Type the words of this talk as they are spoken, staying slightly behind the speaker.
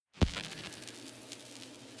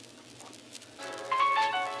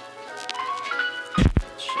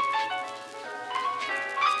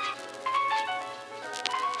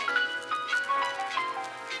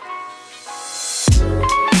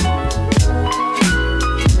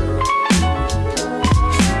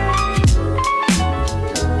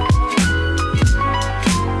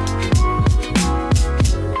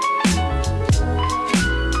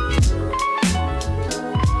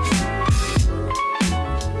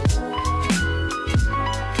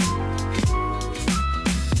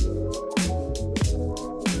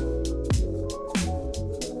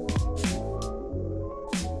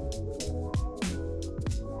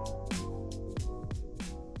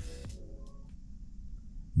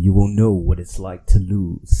you will know what it's like to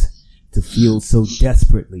lose, to feel so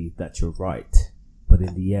desperately that you're right, but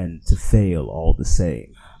in the end to fail all the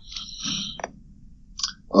same.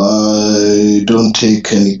 I don't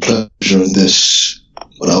take any pleasure in this,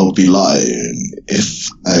 but I would be lying if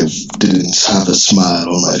I didn't have a smile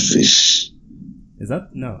on my face. Is that?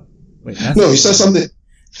 No. Wait, no, he said something.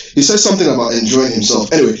 He said something about enjoying himself.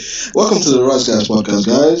 Anyway, welcome to the Rise Guys podcast,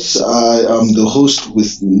 guys. I am the host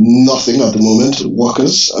with nothing at the moment,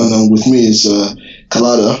 Walkers, and with me is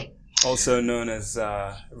Kalada. Also known as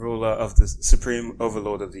ruler of the supreme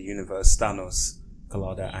overlord of the universe, Thanos,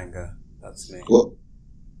 Kalada Anger. That's me. Well,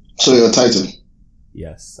 so you're a Titan?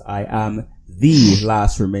 Yes, I am the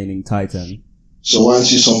last remaining Titan. So why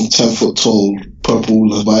aren't you some 10-foot tall purple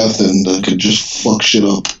Leviathan that could just fuck shit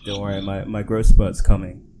up? Don't worry, my growth spurt's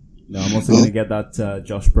coming. No, I'm also going to get that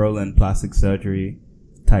Josh Brolin plastic surgery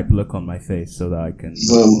type look on my face so that I can...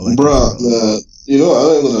 bruh, you know,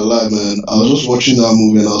 I ain't gonna lie, man. I was just watching that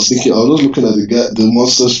movie and I was just looking at the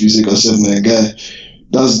monster's physique. I said, man, guy,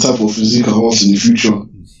 that's the type of physique I want in the future.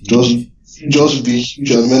 Just be huge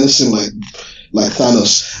and menacing like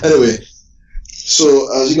Thanos. Anyway, so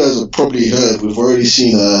as you guys have probably heard, we've already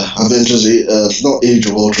seen Avengers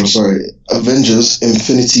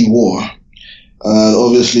Infinity War. And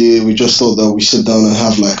obviously, we just thought that we sit down and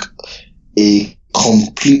have like a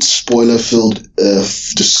complete spoiler-filled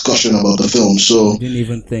discussion about the film. So I didn't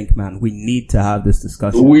even think, man, we need to have this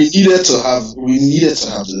discussion. We needed to have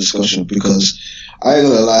the discussion because I ain't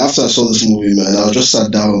gonna lie. After I saw this movie, man, I just sat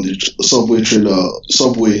down on the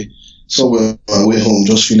subway on my way home,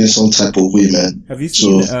 just feeling some type of way, man. Have you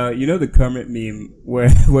seen, you know the Kermit meme where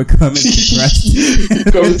Kermit's depressed?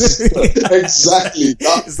 Exactly.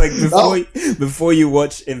 It's like before you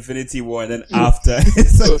watch Infinity War and then after.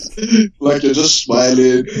 It's like you're just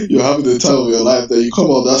smiling, you're having the time of your life, then you come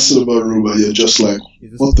out of that cinema room and you're just like,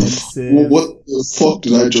 what the fuck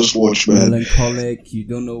did I just watch, man? Melancholic, you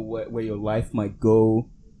don't know where your life might go.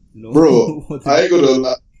 No. Bro, I ain't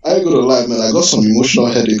gonna lie, man. I got some emotional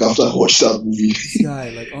headache after I watched that movie. Guy,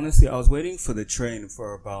 like, honestly, I was waiting for the train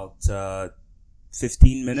for about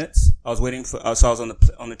 15 minutes. I was waiting for, so I was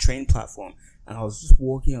on the train platform, and I was just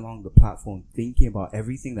walking along the platform thinking about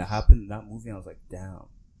everything that happened in that movie, and I was like, damn,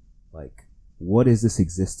 like, what is this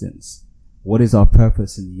existence? What is our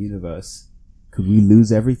purpose in the universe? Could we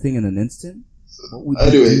lose everything in an instant? What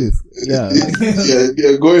would you do? Yeah,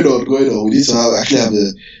 going on. We need to have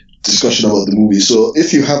a discussion about the movie. So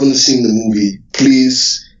if you haven't seen the movie,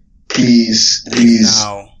 please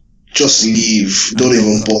now. Just leave. Don't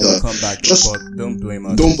even bother. Don't come back. Don't blame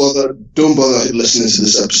us. Don't bother listening to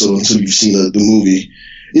this episode until you've seen the movie.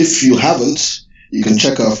 If you haven't, you can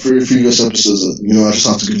check our previous episodes. You know, I just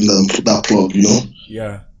have to give them that plug, you know?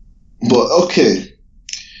 Yeah. But okay.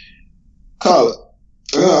 Carl,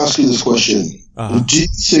 I'm gonna ask you this question. Do you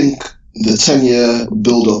think the 10-year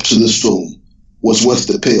build-up to this film was worth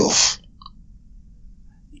the payoff?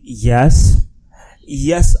 Yes,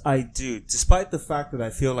 I do. Despite the fact that I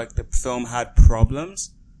feel like the film had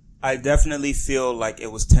problems, I definitely feel like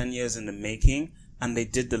it was 10 years in the making, and they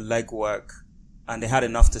did the legwork, and they had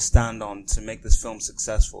enough to stand on to make this film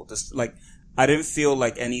successful. Just like, I didn't feel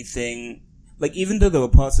like anything, like, even though there were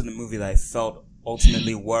parts of the movie that I felt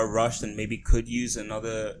ultimately were rushed and maybe could use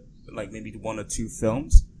another, like maybe 1 or 2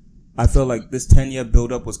 films, I feel like this 10-year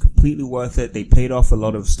build-up was completely worth it. They paid off a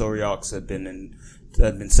lot of story arcs that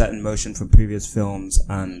had been set in motion from previous films,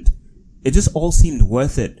 and it just all seemed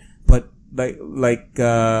worth it. But I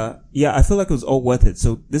feel like it was all worth it.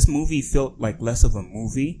 So this movie felt like less of a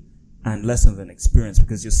movie and less of an experience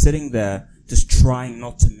because you're sitting there just trying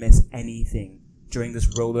not to miss anything during this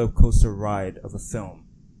roller coaster ride of a film.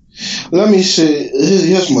 Let me say,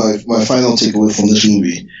 here's my final takeaway from this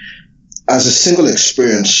movie. As a single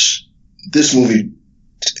experience, this movie,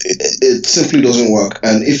 it simply doesn't work.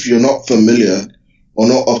 And if you're not familiar or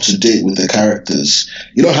not up to date with the characters,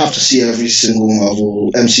 you don't have to see every single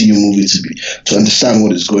Marvel MCU movie to understand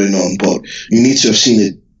what is going on. But you need to have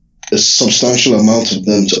seen a substantial amount of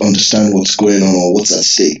them to understand what's going on or what's at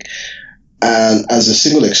stake. And as a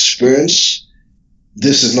single experience,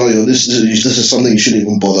 this is something you shouldn't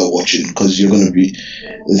even bother watching because you're going to be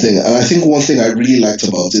the thing. And I think one thing I really liked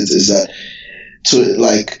about it is that,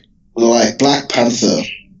 like Black Panther,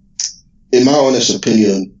 in my honest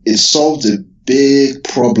opinion, it solved a big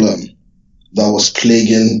problem that was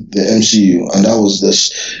plaguing the MCU, and that was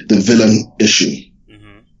the villain issue.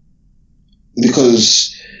 Mm-hmm.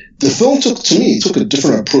 Because the film took a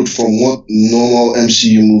different approach from what normal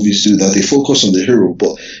MCU movies do, that they focus on the hero.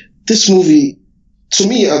 But this movie, to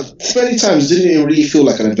me, many times didn't even really feel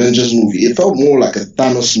like an Avengers movie. It felt more like a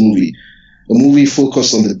Thanos movie. a movie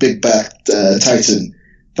focused on the big bad Titan,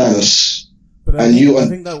 Thanos. But I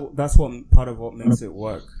think that's part of what makes it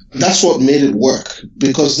work. That's what made it work,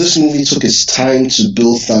 because this movie took its time to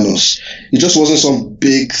build Thanos. It just wasn't some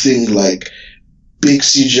big thing like big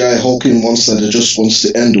CGI hulking monster that just wants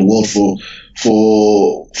to end the world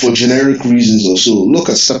for generic reasons or so. Look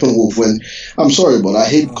at Steppenwolf. I'm sorry, but I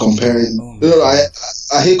hate comparing.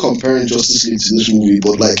 I hate comparing Justice League to this movie,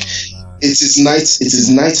 but like it is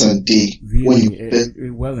night and day really, when you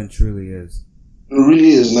it well and truly is. It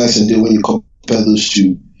really is night and day when you compare those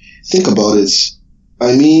two. Think about it.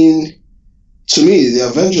 I mean, to me, the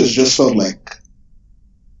Avengers just felt like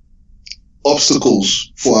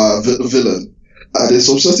obstacles for our villain. And in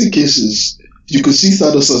some certain cases, you could see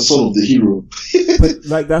Thanos as sort of the hero. But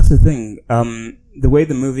like that's the thing. The way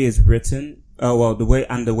the movie is written,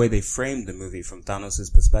 the way they framed the movie from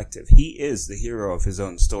Thanos' perspective, he is the hero of his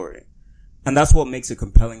own story, and that's what makes a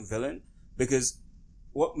compelling villain. Because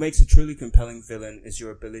what makes a truly compelling villain is your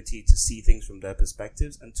ability to see things from their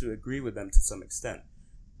perspectives and to agree with them to some extent.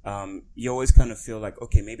 You always kind of feel like,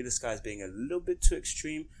 okay, maybe this guy's being a little bit too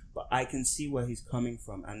extreme, but I can see where he's coming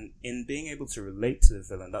from. And in being able to relate to the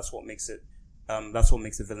villain, that's what makes the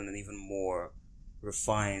villain an even more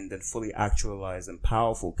refined and fully actualized and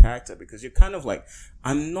powerful character, because you're kind of like,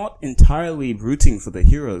 I'm not entirely rooting for the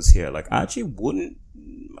heroes here. Like, I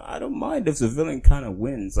don't mind if the villain kind of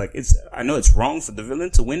wins. Like, I know it's wrong for the villain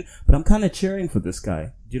to win, but I'm kind of cheering for this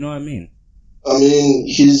guy. Do you know what I mean? I mean,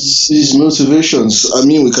 his motivations,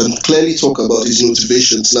 we can clearly talk about his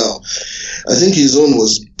motivations now. I think his own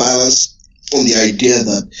was balanced on the idea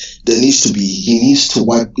that he needs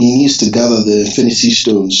to gather the Infinity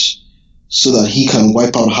Stones so that he can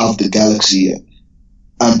wipe out half the galaxy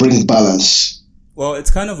and bring balance. Well,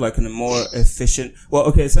 it's kind of like in a more efficient,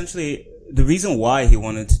 essentially, the reason why he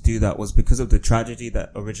wanted to do that was because of the tragedy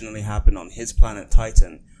that originally happened on his planet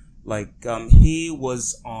Titan. Like, he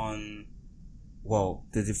was on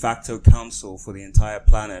the de facto council for the entire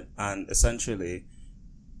planet, and essentially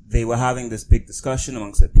they were having this big discussion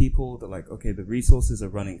amongst their people. They're like, okay, the resources are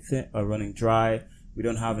running dry. We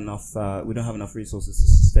don't have enough resources to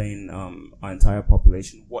sustain our entire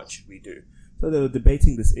population. What should we do? So they were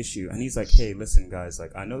debating this issue, and he's like, hey, listen guys,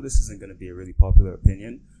 like, I know this isn't going to be a really popular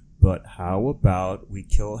opinion, but how about we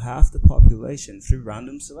kill half the population through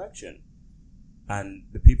random selection? And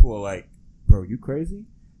the people were like, bro, you crazy?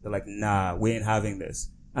 They're like, nah, we ain't having this.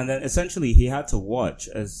 And then essentially he had to watch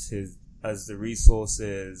as the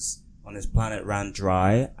resources on his planet ran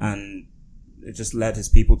dry, and it just led his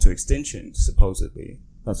people to extinction, supposedly.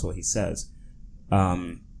 That's what he says.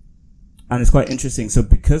 And it's quite interesting. So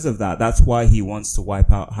because of that, that's why he wants to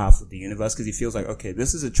wipe out half of the universe, because he feels like, okay,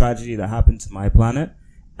 this is a tragedy that happened to my planet,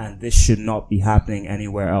 and this should not be happening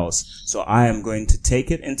anywhere else. So I am going to take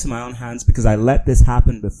it into my own hands, because I let this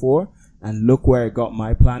happen before, and look where it got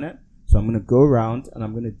my planet. So I'm going to go around and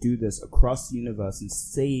I'm going to do this across the universe and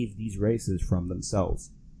save these races from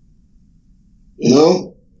themselves. You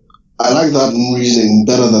know, I like that reasoning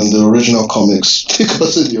better than the original comics,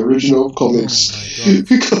 because in the original comics,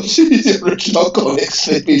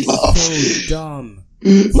 made me laugh. So dumb.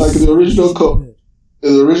 Like in the original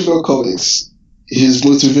comics, his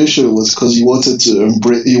motivation was because he wanted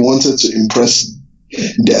to impress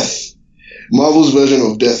death. Marvel's version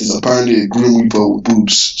of death is apparently a Grim Reaper with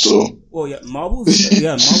boobs. So. Well, Marvel's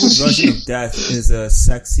version of death is a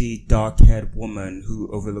sexy, dark-haired woman who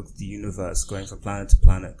overlooks the universe, going from planet to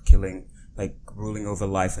planet, killing, like, ruling over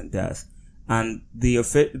life and death. And the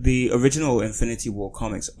original Infinity War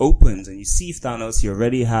comics opens, and you see Thanos. He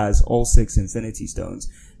already has all 6 Infinity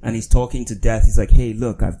Stones, and he's talking to Death. He's like, "Hey,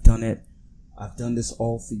 look, I've done it. I've done this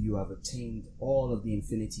all for you. I've attained all of the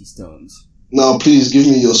Infinity Stones. Now, please give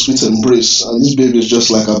me your sweet embrace." And this baby is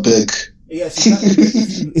just like a peg. Yeah,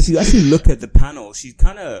 if you actually look at the panel, she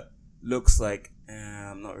kind of looks like,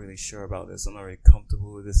 I'm not really sure about this. I'm not really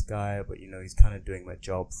comfortable with this guy, but he's kind of doing my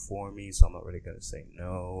job for me, so I'm not really going to say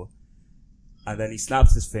no. And then he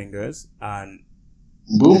snaps his fingers, and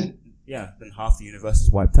boom. Then half the universe is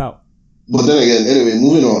wiped out. But then again, anyway,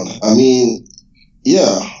 moving on.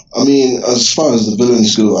 As far as the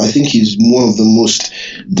villains go, I think he's one of the most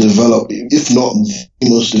developed, if not the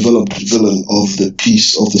most developed villain of the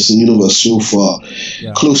universe so far.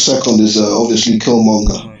 Yeah. Close second is obviously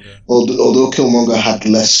Killmonger. Although Killmonger had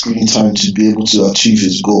less screen time to be able to achieve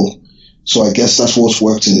his goal. So I guess that's what's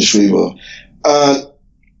worked in his favor. And,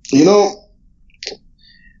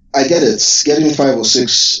 I get it. Getting 5 or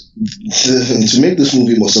 6 to make this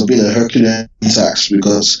movie must have been a Herculean task,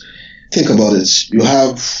 because think about it. You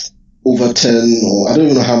have over 10, or I don't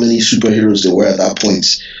even know how many superheroes there were at that point,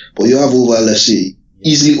 but you have over, let's say,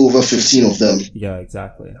 easily over 15 of them. Yeah,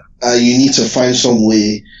 exactly. And you need to find some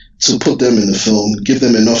way to put them in the film, give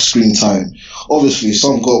them enough screen time. Obviously,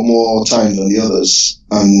 some got more time than the others,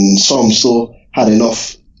 and some still had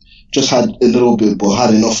enough, just had a little bit, but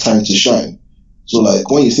had enough time to shine. So, like,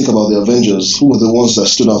 when you think about the Avengers, who were the ones that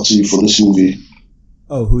stood out to you for this movie?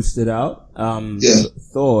 Oh, who stood out? Yeah.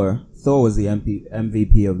 Thor. Thor was the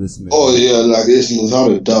MVP of this movie. Oh, yeah, like, it's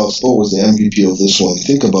without a doubt, Thor was the MVP of this one.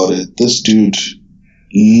 Think about it. This dude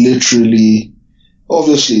literally,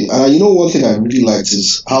 obviously, and you know one thing I really liked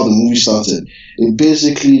is how the movie started. It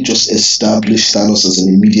basically just established Thanos as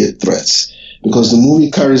an immediate threat. Because the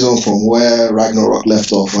movie carries on from where Ragnarok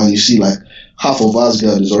left off, and you see, like, half of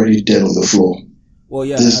Asgard is already dead on the floor. Well,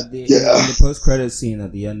 yeah, in the post-credit scene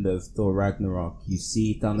at the end of Thor Ragnarok, you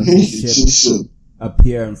see Thanos' ship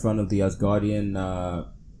appear in front of the Asgardian,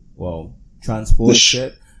 transport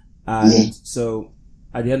ship. And so,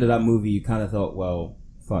 at the end of that movie, you kind of thought, well,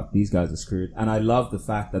 fuck, these guys are screwed. And I love the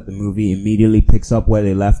fact that the movie immediately picks up where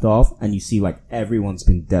they left off, and you see, like, everyone's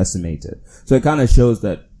been decimated. So it kind of shows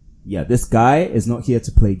that, yeah, this guy is not here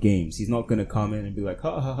to play games. He's not gonna come in and be like,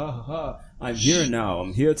 ha ha ha ha ha, I'm here now.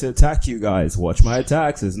 I'm here to attack you guys. Watch my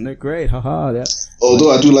attacks. Isn't it great? Ha ha. Yeah.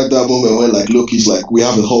 Although I do like that moment where, like, Loki's like, we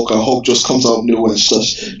have a Hulk, and Hulk just comes out of nowhere and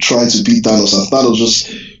starts trying to beat Thanos, and Thanos just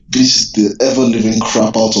beats the ever-living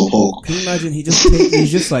crap out of Hulk. Can you imagine?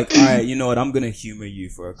 He's just like, alright, you know what, I'm gonna humor you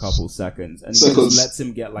for a couple seconds. And he just lets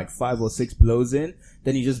him get like 5 or 6 blows in,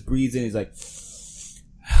 then he just breathes in, he's like,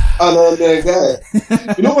 and then guy,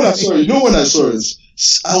 you know when I saw it,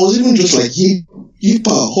 I was even just like, Hulk. He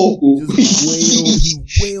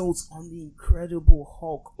wails on the Incredible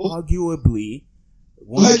Hulk, arguably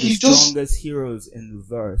one of the strongest heroes in the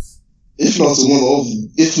verse. If not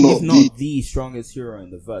the strongest hero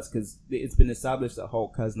in the verse, because it's been established that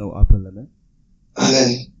Hulk has no upper limit.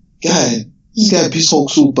 And then, this guy beats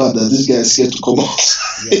Hulk so bad that this guy is scared to come out.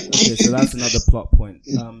 Yeah, okay, so that's another plot point.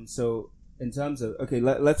 So in terms of, okay,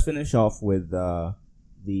 let's finish off with the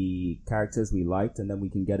characters we liked, and then we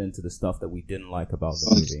can get into the stuff that we didn't like about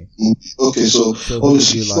the movie. Okay, so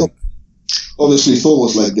obviously Thor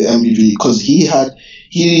was like the MVP because he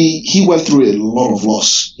went through a lot of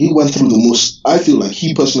loss. He went through the most. I feel like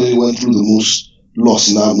he personally went through the most loss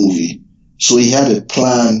in that movie. So he had a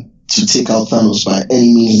plan to take out Thanos by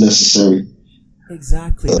any means necessary.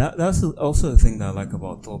 Exactly. That's also the thing that I like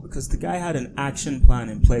about Thor, because the guy had an action plan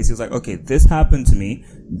in place. He was like, okay, this happened to me.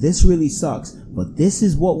 This really sucks, but this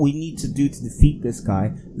is what we need to do to defeat this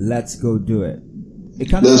guy. Let's go do it. It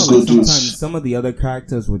kind of felt like sometimes some of the other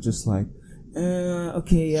characters were just like,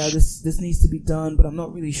 okay, yeah, this needs to be done, but I'm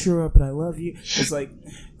not really sure, but I love you. It's like,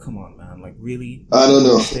 come on, man, like, really? I don't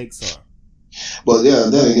know. The stakes are. But yeah,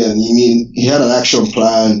 then again, you mean, he had an action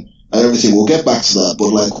plan and everything. We'll get back to that, but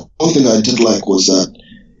like, one thing I did like was that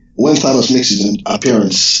when Thanos makes his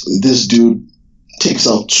appearance, this dude takes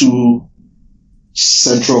out 2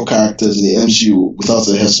 central characters in the MCU without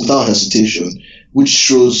hesitation, which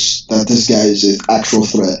shows that this guy is an actual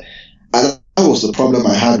threat. And that was the problem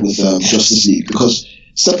I had with Justice League, because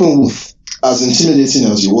Steppenwolf, as intimidating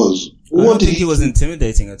as he was, I don't think he was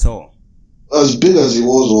intimidating at all. As big as he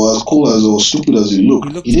was, or as cool as or stupid as he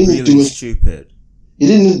looked, he didn't really stupid. He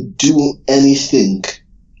didn't do anything.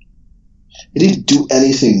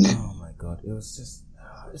 Oh my god, it was just,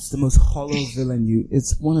 it's the most hollow villain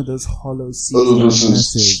it's one of those hollow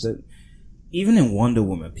messes that, even in Wonder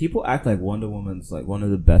Woman, people act like Wonder Woman's like one of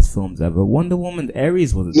the best films ever. Wonder Woman,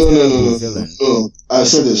 Ares was a terrible villain. No, I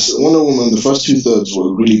said this, Wonder Woman, the first 2/3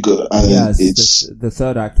 were really good, and the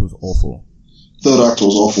third act was awful.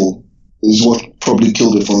 Is what probably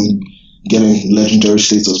killed it from getting legendary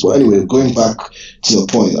status. But anyway, going back to the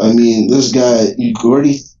point, I mean, this guy, you could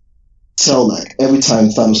already tell, like, every time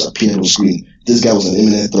Thanos appeared on screen, this guy was an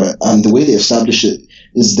imminent threat. And the way they established it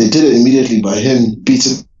is they did it immediately by him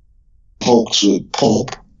beating Hulk to a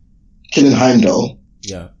pulp, killing Heimdall,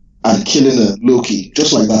 and killing Loki,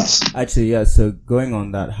 just like that. Actually, yeah, so going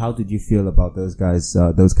on that, how did you feel about those guys,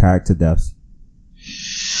 those character deaths?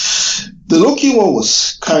 The Loki one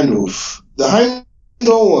was kind of, the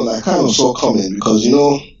Heimdall one I kind of saw coming, because, you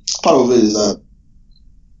know, part of it is that,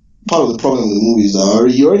 part of the problem with the movie is that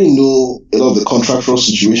you already know a lot of the contractual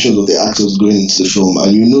situations of the actors going into the film,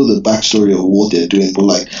 and you know the backstory of what they're doing. But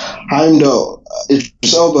like Heimdall,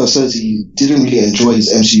 Elba says he didn't really enjoy his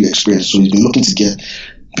MCU experience, so he's been looking to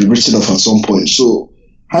be written off at some point. So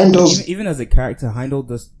Heimdall's even as a character, Heimdall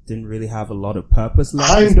just didn't really have a lot of purpose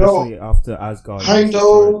left, especially after Asgard.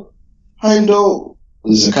 Heimdall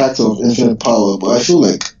is a character of infinite power, but I feel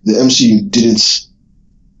like the MCU didn't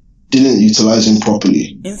didn't utilize him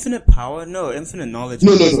properly. Infinite power? No, infinite knowledge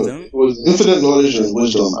No, and no, no. wisdom. It was infinite knowledge and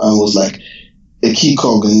wisdom, and was like a key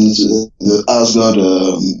cog in the Asgard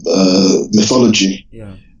mythology.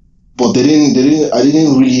 Yeah. But I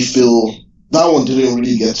didn't really feel, that one didn't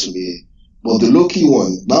really get to me. But the Loki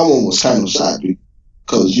one, that one was kind of sad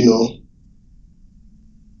because, you know.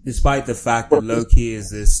 Despite the fact that Loki is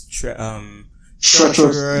this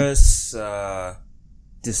treacherous,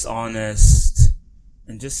 dishonest,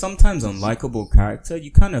 and just sometimes unlikable character, you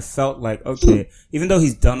kind of felt like, okay, even though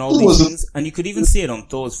he's done all these things, and you could even see it on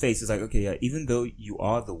Thor's face, it's like, okay, yeah, even though you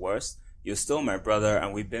are the worst, you're still my brother,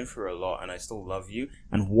 and we've been through a lot, and I still love you.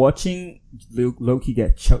 And watching Loki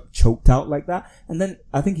get choked out like that, and then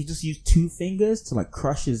I think he just used 2 fingers to like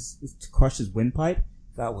crush his windpipe.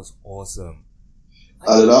 That was awesome.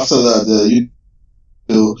 And then after that,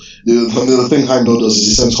 the thing Heimdall does is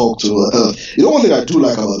he sends Hulk to Earth. You know, one thing I do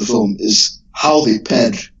like about the film is how they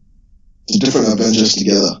paired the different Avengers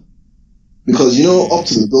together. Because, you know, up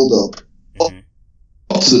to the build-up,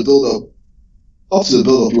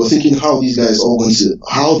 you were thinking how these guys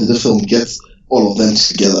how did the film get all of them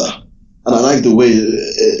together? And I like the way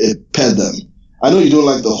it paired them. I know you don't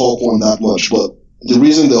like the Hulk one that much, but the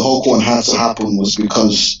reason the Hulk one had to happen was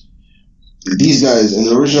because these guys, in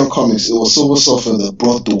the original comics, it was Silver Surfer that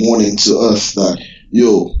brought the warning to Earth that,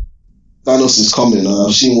 yo, Thanos is coming and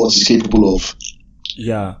I've seen what he's capable of.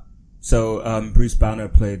 Yeah. So, Bruce Banner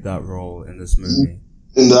played that role in this movie.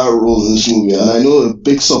 And I know a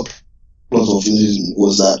big subplot of it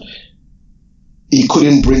was that he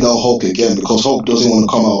couldn't bring out Hulk again because Hulk doesn't want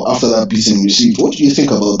to come out after that beating he received. What do you think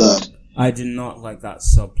about that? I did not like that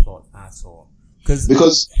subplot at all.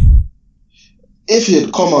 Because if he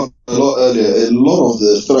had come out a lot earlier, a lot of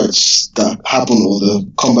the threats that happened or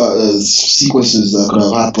the combat sequences that could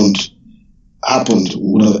have happened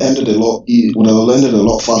would have ended a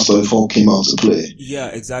lot faster if Hulk came out to play. Yeah,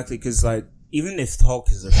 exactly. Because like even if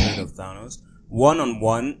Hulk is afraid of Thanos,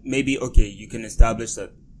 1-on-1, maybe okay, you can establish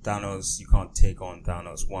that Thanos, you can't take on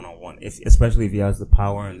Thanos 1-on-1, especially if he has the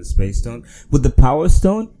power and the Space Stone. With the Power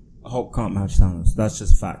Stone, Hulk can't match Thanos. That's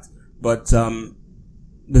just fact. But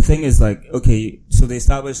the thing is, like, okay, so they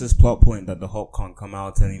established this plot point that the Hulk can't come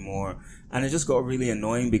out anymore, and it just got really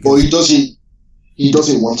annoying because... Well, he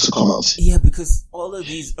doesn't want to come out. Yeah, because all of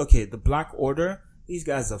these... Okay, the Black Order, these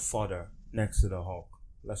guys are fodder next to the Hulk.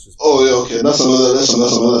 Let's just... Oh, yeah, okay. That's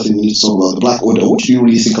another thing we need to talk about. The Black Order. What do you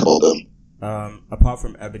really think about them? Apart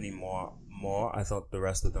from Ebony Maw, I thought the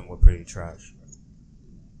rest of them were pretty trash.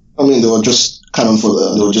 I mean, they were just cannon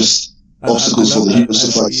fodder. They were just obstacles for the heroes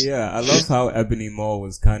to fight. Yeah, I love how Ebony Maw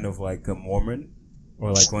was kind of like a Mormon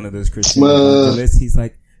or like one of those Christian evangelists. He's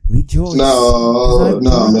like, rejoice. No,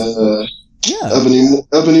 man. Yeah.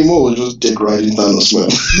 Ebony Maw was just dick riding Thanos, man.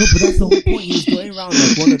 No, but that's the whole point. He's going around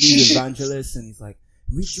like one of these evangelists and he's like,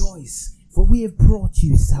 rejoice, for we have brought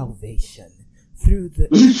you salvation through the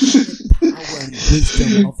power and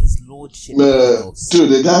wisdom of his lordship. Man, dude,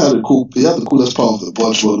 the guy had the coolest part of the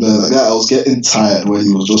bunch, but man, that guy, I was getting tired when he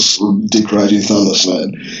was just dick riding Thanos,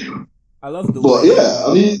 man. I love the way, yeah,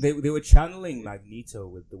 I mean, they were channeling Magneto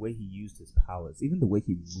with the way he used his powers, even the way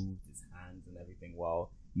he moved his hands and everything while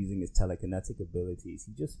using his telekinetic abilities.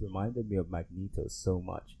 He just reminded me of Magneto so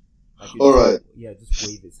much. Like alright. Just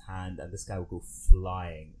wave his hand and this guy would go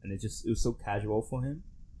flying, and it was so casual for him.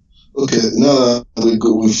 Okay, now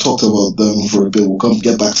we've talked about them for a bit, we'll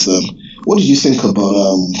get back to them. What did you think about,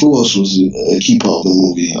 who else was a key part of the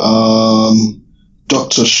movie?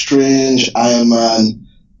 Doctor Strange, Iron Man,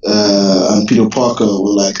 and Peter Parker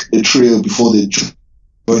were like a trio before they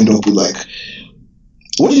joined up with like...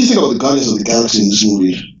 What did you think about the Guardians of the Galaxy in this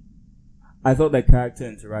movie? I thought that character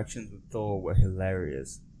interactions with Thor were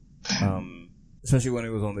hilarious. Especially when he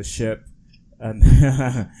was on the ship. And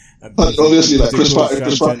obviously, like Chris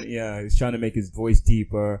Pratt. Yeah, he's trying to make his voice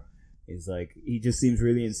deeper. He's like, he just seems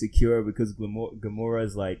really insecure because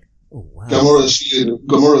Gamora's like, oh wow. Gamora's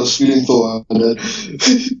feeling Thor, and then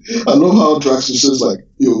I love how Drax says like,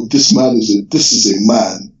 yo, this is a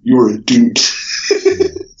man. You're a dude.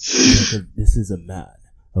 This is a man,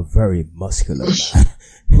 a very muscular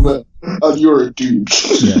man. And you're a dude.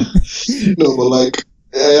 Yeah. No, but like,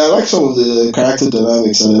 I like some of the character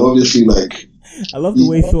dynamics, and then obviously like, I love the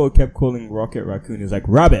way Thor kept calling Rocket Raccoon. He's like,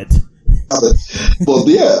 rabbit. But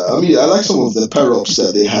yeah, I mean, I like some of the pair-ups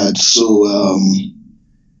that they had. So,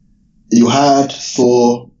 you had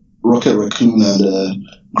Thor, Rocket Raccoon, and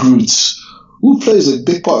Groot, who plays a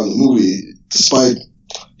big part in the movie, despite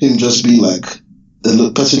him just being like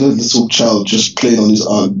a petulant little child just playing on his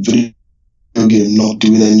video game, not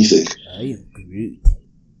doing anything. I am Groot.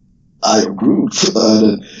 I am Groot.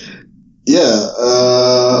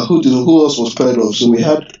 Who else was paired up? So we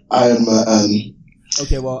had Iron Man and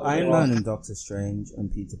Okay, well, Iron Man and Doctor Strange and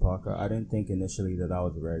Peter Parker, I don't think initially that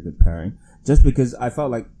was a very good pairing. Just because I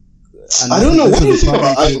felt like... I don't know, what do you think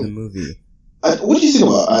about the movie? What do you think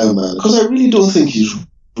about Iron Man? Because I really don't think he's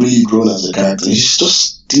really grown as a character. He's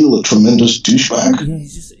just still a tremendous douchebag. Yeah,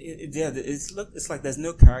 he's just... it's like there's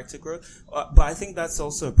no character growth. But I think that's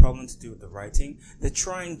also a problem to do with the writing. They're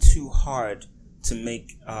trying too hard to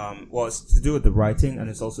make, it's to do with the writing, and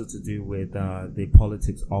it's also to do with the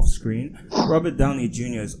politics off screen. Robert Downey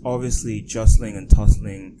Jr. is obviously jostling and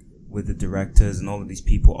tussling with the directors and all of these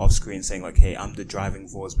people off screen, saying like, hey, I'm the driving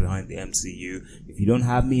force behind the MCU. If you don't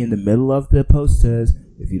have me in the middle of the posters,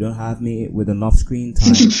 if you don't have me with enough screen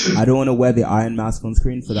time, I don't want to wear the iron mask on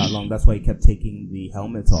screen for that long. That's why he kept taking the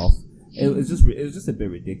helmet off. It was just a bit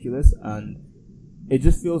ridiculous, and it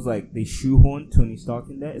just feels like they shoehorned Tony Stark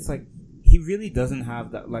in there. It's like, he really doesn't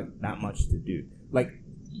have that much to do. Like,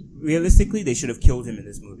 realistically, they should have killed him in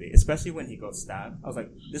this movie, especially when he got stabbed. I was like,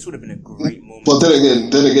 this would have been a great moment. But then again,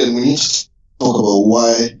 we need to talk about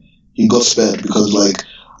why he got spared, because like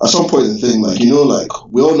at some point in the thing, like, you know, like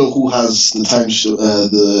we all know who has the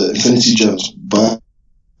Infinity Gems by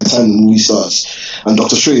the time the movie starts, and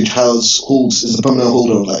Doctor Strange is the permanent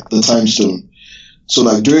holder of like the Time Stone. So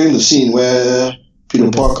like during the scene where Peter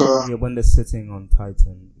Parker, when they're sitting on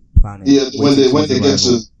Titan. Planet, when they get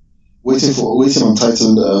to waiting on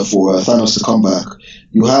Titan for Thanos to come back,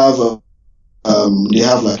 you have they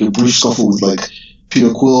have like a brief scuffle with like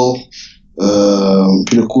Peter Quill, who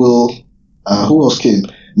else came?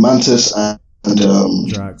 Mantis and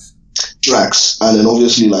Drax, and then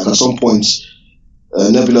obviously like at some point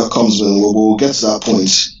Nebula comes in. We'll get to that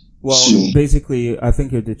point. Well, soon. Basically, I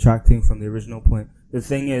think you're detracting from the original point. The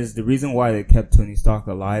thing is, the reason why they kept Tony Stark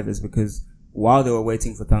alive is because while they were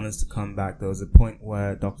waiting for Thanos to come back, there was a point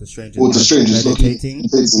where Doctor Strange is meditating,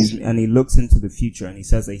 and he looks into the future, and he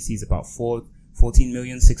says that he sees about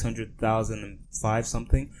 14,600,005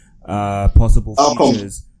 something possible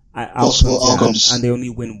futures, outcomes, and they only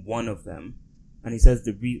win one of them. And he says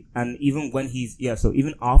and even when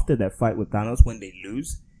even after their fight with Thanos, when they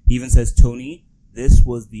lose, he even says, Tony, this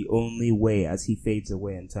was the only way, as he fades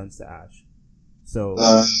away and turns to ash. So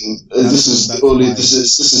this is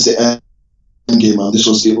the end game, and this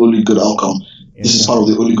was the only good outcome. Yeah. This is part of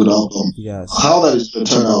the only good outcome. Yes. How that is going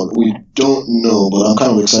to turn out, we don't know, but I'm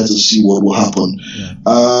kind of excited to see what will happen. Yeah.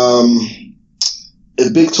 A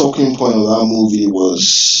big talking point of that movie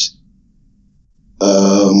was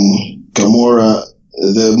Gamora.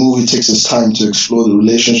 The movie takes its time to explore the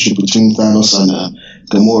relationship between Thanos and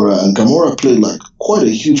Gamora, and Gamora played like quite a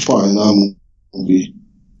huge part in that movie.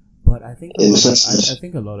 But I think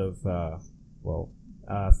a lot of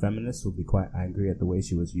feminists will be quite angry at the way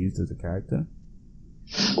she was used as a character.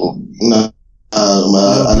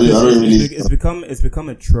 It's become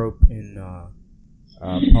a trope in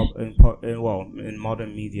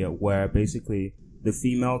modern media, where basically the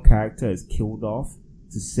female character is killed off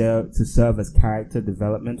to serve as character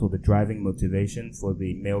development or the driving motivation for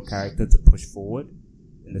the male character to push forward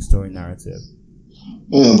in the story narrative.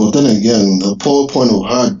 Yeah, but then again, the point of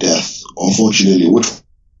her death, unfortunately, which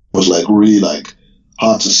was like really like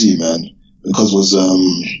hard to see, man, because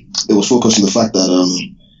it was focused on the fact that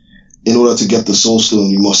in order to get the Soul Stone,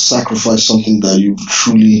 you must sacrifice something that you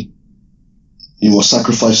must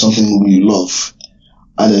sacrifice something you love.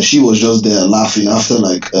 And then she was just there laughing after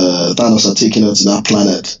like Thanos had taken her to that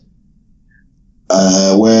planet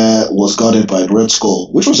where was guarded by the Red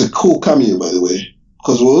Skull, which was a cool cameo, by the way,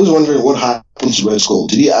 because we were always wondering what happened to Red Skull.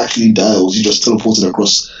 Did he actually die, or was he just teleported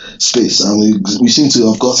across space? And we seem to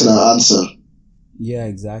have gotten our answer. Yeah,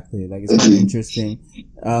 exactly. Like, it's quite interesting.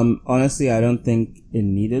 Honestly, I don't think it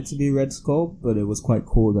needed to be Red Skull, but it was quite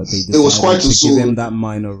cool that they decided to give him that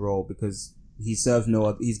minor role, because he's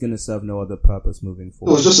going to serve no other purpose moving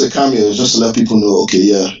forward. It was just a cameo. It was just to let people know, okay,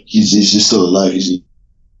 yeah, he's still alive. He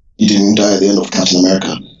didn't die at the end of Captain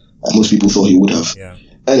America, like most people thought he would have. Yeah.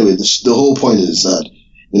 Anyway, the whole point is that,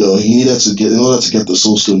 you know, in order to get the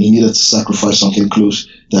Soul Stone, he needed to sacrifice something close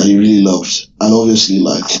that he really loved. And obviously,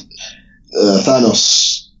 like,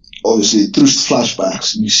 Thanos, obviously, through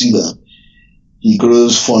flashbacks, you see that he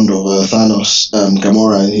grows fond of Thanos and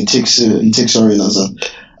Gamora, and he takes her in as an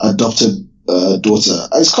adopted daughter.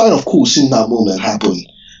 And it's kind of cool seeing that moment happen,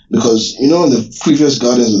 because, you know, in the previous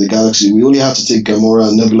Guardians of the Galaxy, we only had to take Gamora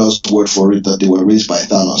and Nebula's word for it that they were raised by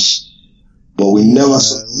Thanos. But we never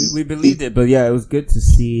saw... We believed it, but yeah, it was good to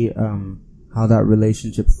see how that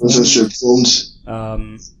relationship formed.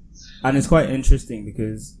 And it's quite interesting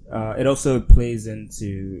because it also plays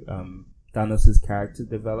into Thanos' character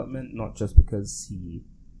development, not just because he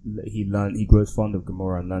he grows fond of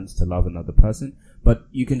Gamora and learns to love another person. But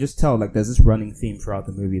you can just tell, like, there's this running theme throughout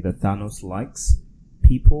the movie that Thanos likes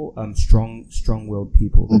people, strong-willed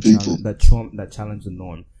people that challenge the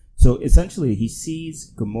norm. So essentially, he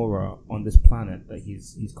sees Gamora on this planet that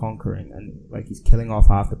he's conquering, and like he's killing off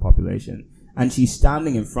half the population, and she's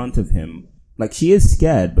standing in front of him. Like, she is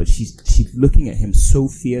scared, but she's looking at him so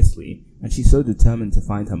fiercely, and she's so determined to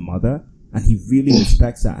find her mother, and he really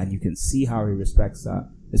respects that, and you can see how he respects that,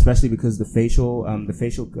 especially because the facial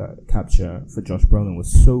capture for Josh Brolin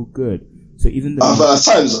was so good. So even at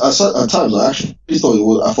times, I actually thought it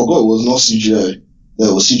was. I forgot it was not CGI.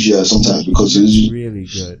 It was CGI sometimes because it was really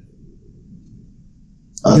good.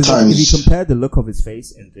 At times, if you compare the look of his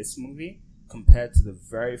face in this movie compared to the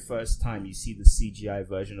very first time you see the CGI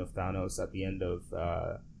version of Thanos at the end of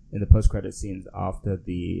in the post-credit scenes after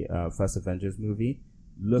the first Avengers movie,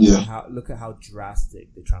 look at how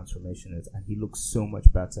drastic the transformation is, and he looks so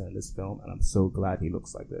much better in this film, and I'm so glad he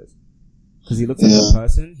looks like this. Because he looks like a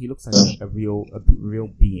person, he looks like a real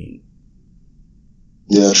being.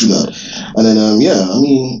 Yeah, true that. And then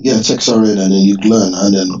techs are in, and then you learn,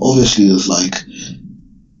 and then obviously it's like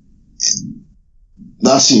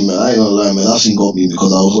that scene, man. I ain't gonna lie, man. That scene got me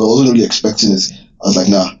because I wasn't really expecting it. I was like,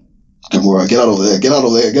 nah, Gamora, get out of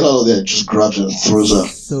there. Just grabs her and throws her.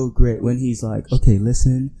 So great when he's like, okay,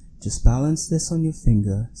 listen, just balance this on your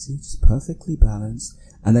finger. See, just perfectly balanced.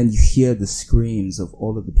 And then you hear the screams of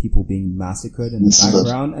all of the people being massacred in the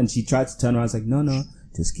background, and she tried to turn around. It's like, no,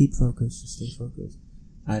 just keep focused, just stay focused.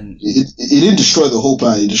 And it didn't destroy the whole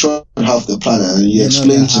planet. It destroyed half the planet, and he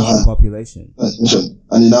explained to her the population.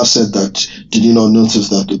 And he now said that, did you not notice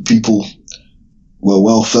that the people were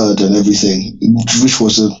well fed and everything, which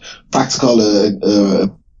was a practical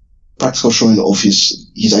showing of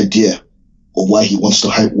his idea of why he wants to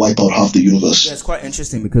wipe out half the universe. Yeah, it's quite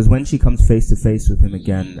interesting because when she comes face to face with him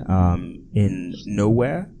again in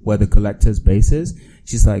Nowhere, where the Collector's base is,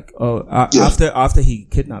 she's like, after he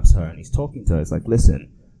kidnaps her and he's talking to her, it's like,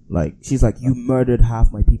 listen, like, she's like, you murdered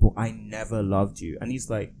half my people, I never loved you. And he's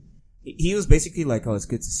like, he was basically like, oh, it's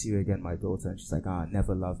good to see you again, my daughter. And she's like, I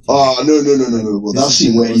never loved you. Oh, no. Well, that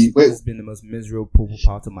scene where this has been the most miserable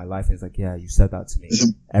part of my life. And he's like, yeah, you said that to me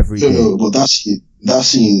every day. No, but that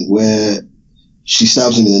scene where she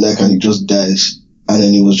stabs him in the neck and he just dies. And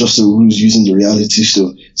then it was just a ruse using the reality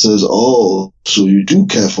stone. Says, oh, so you do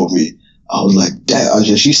care for me. I was like, damn.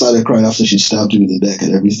 And she started crying after she stabbed him in the neck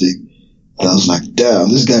and everything. And I was like, damn,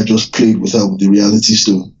 this guy just played with her with the reality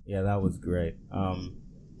stone. Yeah, that was great. The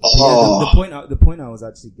point I was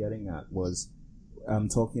actually getting at was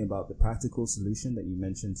talking about the practical solution that you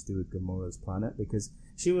mentioned to do with Gamora's planet, because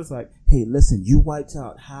she was like, hey, listen, you wiped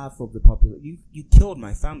out half of the population. You killed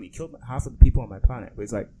my family, killed half of the people on my planet. But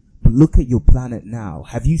it's like, but look at your planet now.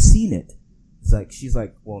 Have you seen it? It's like, she's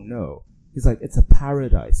like, well, no. He's like, it's a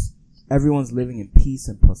paradise. Everyone's living in peace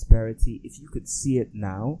and prosperity. If you could see it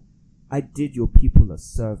now, I did your people a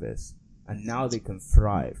service, and now they can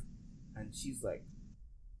thrive. And she's like,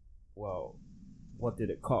 well, what did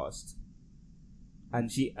it cost?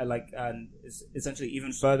 And she, and essentially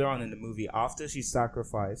even further on in the movie, after she's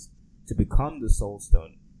sacrificed to become the Soul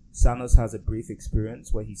Stone, Thanos has a brief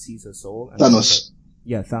experience where he sees her soul. And Thanos.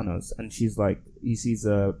 Thanos. And she's like, he sees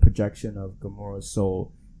a projection of Gamora's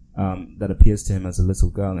soul that appears to him as a little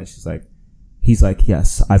girl, and he's like,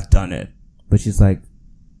 yes, I've done it. But she's like,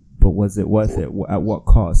 but was it worth it? At what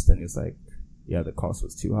cost? And he's like, yeah, the cost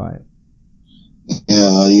was too high.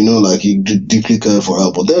 Yeah, like he deeply cared for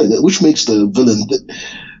her, but then, which makes the villain.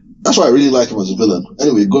 That's why I really like him as a villain.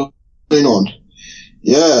 Anyway, going on.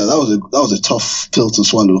 Yeah, that was a tough pill to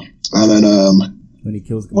swallow. And then when he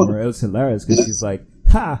kills Gamora, it was hilarious because she's like,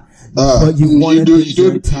 "Ha! But you wanted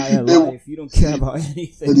your entire life. You don't care about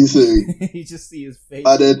anything." You just see his face.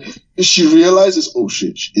 And then she realizes, oh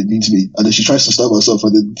shit, it means me. And then she tries to stab herself,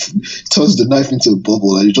 and then turns the knife into a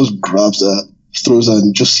bubble, and he just grabs her, throws her, and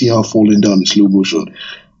you just see her falling down in slow motion.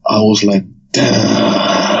 I was like,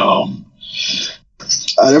 damn.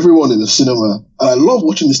 And everyone in the cinema, and I love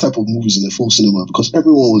watching this type of movies in the full cinema because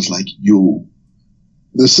everyone was like, yo,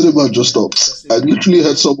 the cinema just stopped. I literally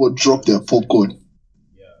heard someone drop their popcorn.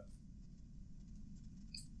 Yeah.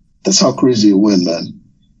 That's how crazy it went, man.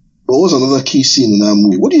 But what was another key scene in that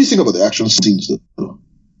movie? What do you think about the action scenes, though?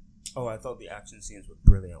 Oh, I thought the action scenes were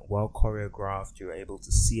brilliant. Well choreographed. You were able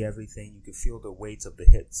to see everything. You could feel the weight of the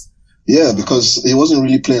hits. Yeah, because he wasn't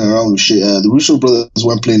really playing around with shit. The Russo brothers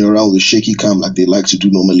weren't playing around with shaky cam like they like to do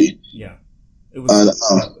normally. Yeah. It was,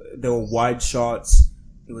 there were wide shots.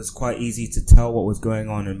 It was quite easy to tell what was going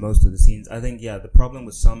on in most of the scenes. I think, the problem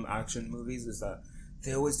with some action movies is that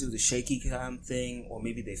they always do the shaky cam thing, or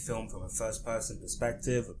maybe they film from a first person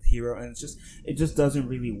perspective of the hero, and it just doesn't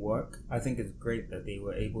really work. I think it's great that they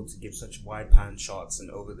were able to give such wide pan shots and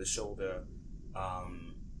over the shoulder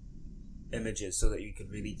images so that you could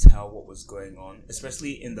really tell what was going on,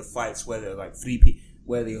 especially in the fights where they're like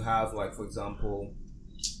where you have, like, for example,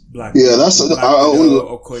 Black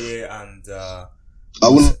Okoye and I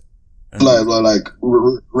wouldn't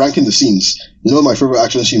ranking the scenes. You know, my favorite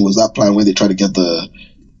action scene was that plan when they tried to get the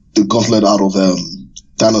gauntlet out of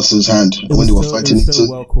Thanos' hand when they were fighting. It was so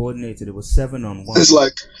well coordinated. It was 7-on-1. It's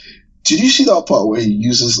like, did you see that part where he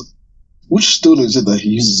uses, which stone is it that he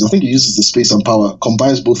uses? I think he uses the space and power,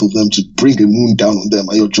 combines both of them to bring a moon down on them,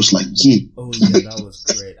 and you're just like, yeah. Oh yeah, that was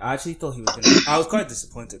great. I actually thought he was gonna, I was quite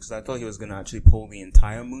disappointed because I thought he was gonna actually pull the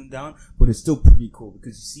entire moon down, but it's still pretty cool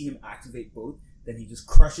because you see him activate both. Then he just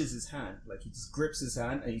crushes his hand, like he just grips his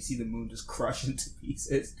hand, and you see the moon just crush into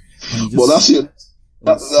pieces. Well, that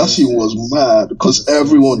scene was mad because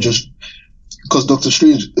everyone because Doctor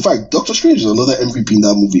Strange. In fact, Doctor Strange is another MVP in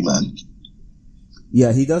that movie, man.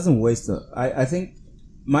 Yeah, he doesn't waste it. I think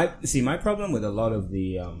my problem with a lot of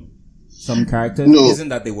the some characters isn't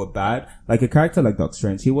that they were bad. Like a character like Doctor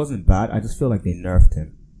Strange, he wasn't bad. I just feel like they nerfed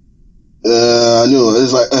him. I know.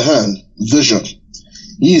 It's like Vision.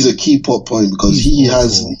 He's a key plot point because he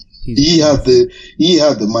had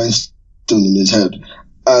the Mind Stone in his head,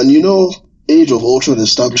 and you know, Age of Ultron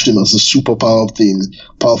established him as a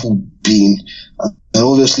powerful being, and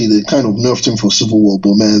obviously they kind of nerfed him for Civil War.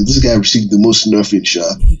 But man, this guy received the most nerfing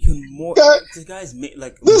shot. He can more. The guy's made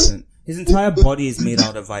listen. His entire body is made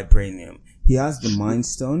out of vibranium. He has the Mind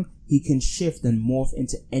Stone. He can shift and morph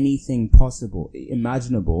into anything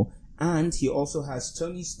imaginable, and he also has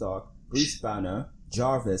Tony Stark, Bruce Banner,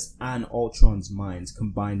 Jarvis, and Ultron's minds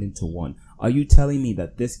combined into one. Are you telling me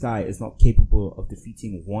that this guy is not capable of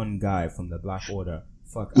defeating one guy from the Black Order?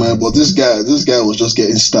 Fuck. Man, but this guy was just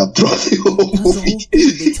getting stabbed throughout the whole movie.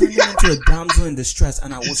 They turned him into a damsel in distress,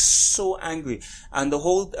 and I was so angry. And the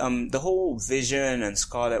whole Vision and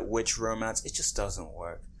Scarlet Witch romance, it just doesn't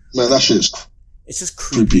work. Man, that shit is it's just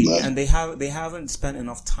creepy, and they haven't spent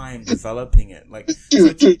enough time developing it. Like,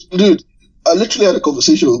 dude, I literally had a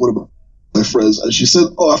conversation with one of my friends, and she said,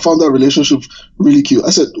 "Oh, I found that relationship really cute." I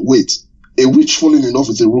said, "Wait, a witch falling in love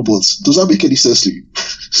with a robot? Does that make any sense to you?"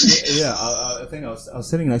 Yeah, I think I was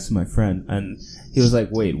sitting next to my friend, and he was like,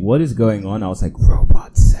 "Wait, what is going on?" I was like,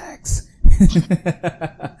 "Robot sex."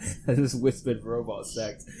 I just whispered robot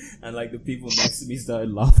sex, and like the people next to me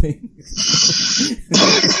started laughing.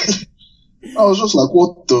 I was just like,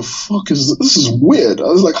 "What the fuck is this? This is weird." I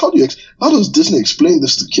was like, "How does Disney explain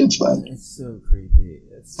this to kids, man?" It's so creepy.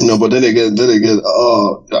 No, but then again,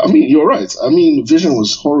 I mean, you're right. I mean, Vision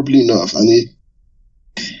was horribly nerfed, and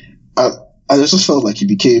I just felt like he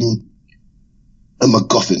became a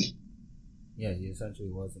MacGuffin. Yeah, he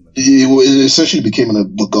essentially was a MacGuffin. He essentially became a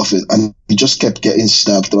MacGuffin, and he just kept getting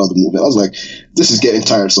stabbed throughout the movie. I was like, this is getting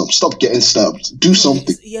tiresome. Stop getting stabbed. Do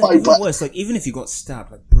something. Even worse, like, even if you got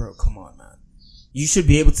stabbed, like, bro, come on, man. You should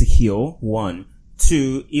be able to heal, 1.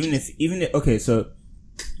 2, even if, okay, so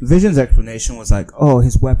Vision's explanation was like, oh,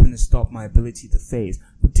 his weapon has stopped my ability to phase.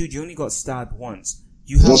 But dude, you only got stabbed once.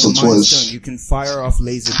 You have a Mind Stone. You can fire off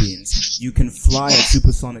laser beams. You can fly at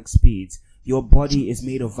supersonic speeds. Your body is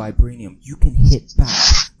made of vibranium. You can hit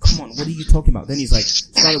back. Come on, what are you talking about? Then he's like,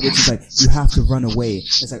 Scarlet Witch is like, you have to run away.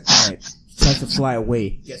 It's like, alright. He tries to fly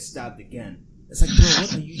away. Gets stabbed again. It's like, bro,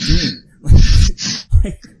 what are you doing?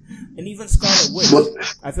 And even Scarlet Witch,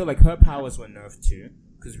 I feel like her powers were nerfed too.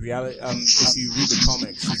 Because reality, if you read the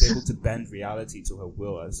comics, she's able to bend reality to her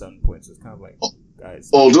will at certain points. So it's kind of like,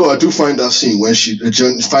 guys. Although I do find that scene when she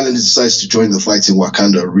finally decides to join the fight in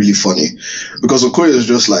Wakanda really funny. Because Okoye is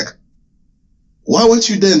just like, why weren't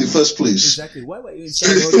you there in the first place? Exactly. Why were you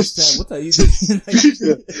inside all this time? What are you doing?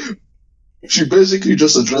 Yeah. She basically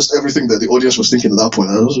just addressed everything that the audience was thinking at that point.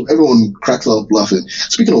 And everyone cracked up laughing.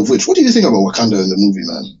 Speaking of which, what do you think about Wakanda in the movie,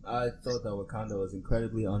 man? I thought that Wakanda was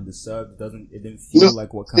incredibly underserved. It didn't feel like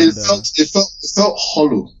Wakanda. It felt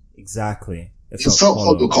hollow. Exactly. It felt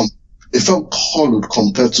hollow. It felt hollow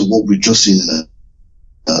compared to what we just seen in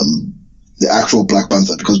the actual Black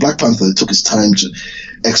Panther, because Black Panther took his time to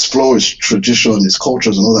explore his tradition, his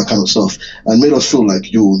cultures, and all that kind of stuff, and made us feel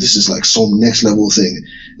like, yo, this is like some next level thing.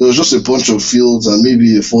 It was just a bunch of fields and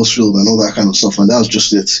maybe a force field and all that kind of stuff, and that was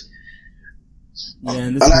just it. Yeah,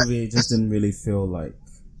 and this movie just didn't really feel like...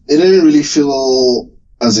 It didn't really feel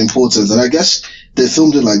as important, and I guess they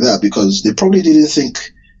filmed it like that because they probably didn't think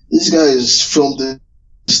these guys filmed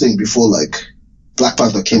this thing before, like, Black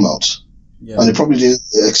Panther came out. and they probably didn't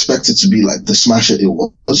expect it to be like the smash it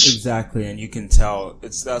was. Exactly, and you can tell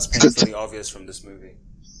that's painfully obvious from this movie.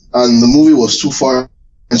 And the movie was too far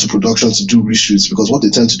into production to do reshoots, because what they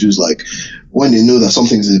tend to do is, like, when they know that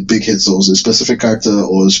something is a big hit, so a specific character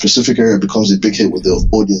or a specific area becomes a big hit with the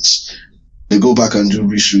audience, they go back and do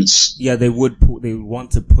reshoots. Yeah, they would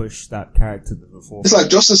want to push that character to the forefront. It's like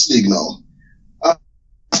Justice League now.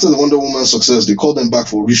 After the Wonder Woman success, they called them back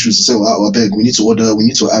for reshoots to say, well, I beg, we need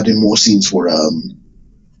to add in more scenes for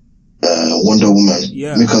Wonder Woman.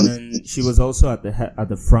 Yeah, and then she was also at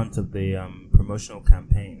the front of the promotional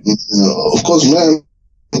campaign. Of course, man.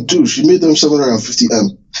 Dude, she made them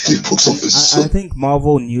 750M. The box office. I think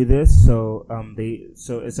Marvel knew this, so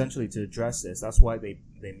essentially to address this, that's why they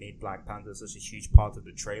made Black Panther such a huge part of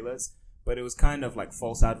the trailers. But it was kind of like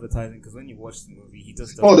false advertising, because when you watch the movie, he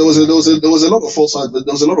just doesn't. There was a lot of false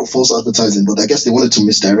advertising, but I guess they wanted to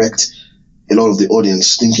misdirect a lot of the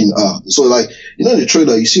audience, thinking so, like, in the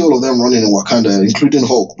trailer you see all of them running in Wakanda, including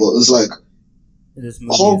Hulk, but it's like this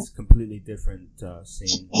movie is completely different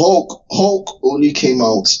scene. Hulk only came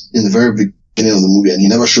out in the very beginning of the movie, and he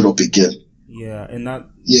never showed up again. Yeah, and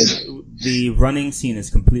the running scene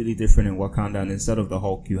is completely different in Wakanda, and instead of the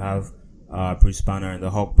Hulk, you have Bruce Banner and the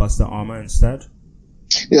Hulkbuster armor instead.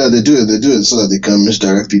 Yeah, they do it so that they can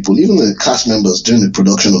misdirect people. Even the cast members during the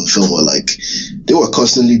production of the film were like, they were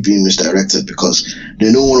constantly being misdirected, because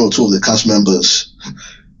they know one or two of the cast members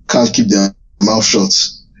can't keep their mouth shut.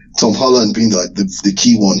 Tom Holland being like the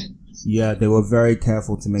key one. Yeah, they were very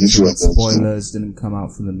careful to make sure that spoilers didn't come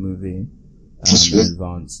out for the movie in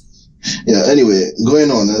advance. Yeah, anyway,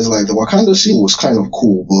 going on, it's like the Wakanda scene was kind of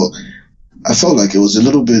cool, but I felt like it was a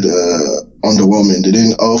little bit underwhelming.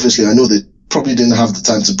 I know they probably didn't have the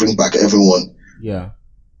time to bring back everyone. Yeah.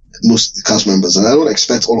 Most of the cast members, and I don't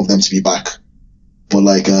expect all of them to be back. But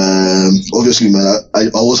like, obviously, man, I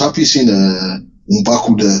was happy seeing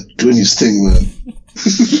M'Baku there doing his thing, man.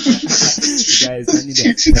 Guys, I need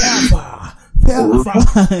that.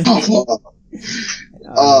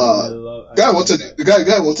 The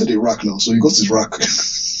guy wanted a rack now, so he got his rack.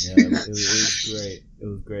 Yeah, it was great. It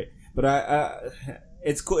was great. But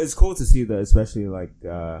it's cool. It's cool to see that, especially like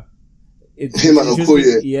him and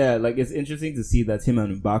Okoye. Yeah, like it's interesting to see that him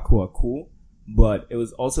and M'Baku are cool. But it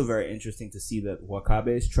was also very interesting to see that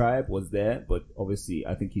Wakabe's tribe was there, but obviously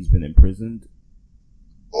I think he's been imprisoned.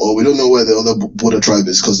 Oh, we don't know where the other border tribe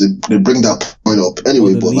is, because they bring that point up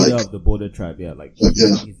anyway. The but leader like of the border tribe,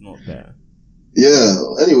 he's not there. Yeah.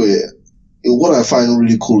 Anyway, what I find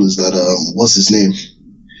really cool is that what's his name?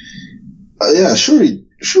 Shuri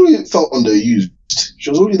felt underused. She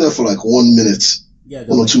was only there for like 1 minute. Yeah,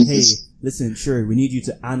 1 or 2 minutes. Listen, Shuri, we need you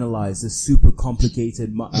to analyze this super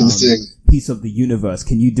complicated piece of the universe.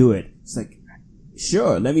 Can you do it? It's like,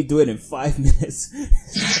 sure, let me do it in 5 minutes.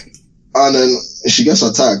 And then she gets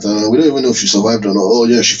attacked, and we don't even know if she survived or not. Oh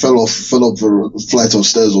yeah, she fell up a flight of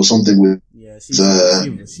stairs or something with she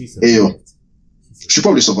survived. Ayo. She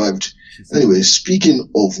probably survived. Anyway, speaking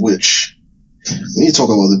of which, we need to talk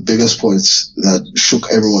about the biggest points that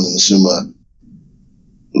shook everyone in the cinema.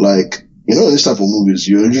 Like, in this type of movies,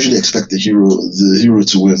 you usually expect the hero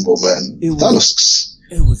to win, but man, Thanos.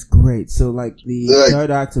 It was great. So like the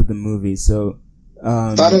third act of the movie, so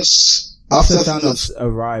Thanos. After Thanos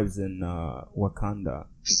arrives in Wakanda,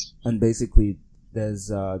 and basically there's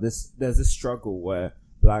this struggle where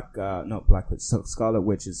Scarlet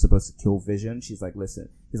Witch is supposed to kill Vision. He's like,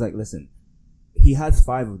 listen, he has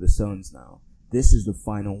 5 of the stones now. This is the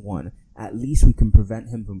final one. At least we can prevent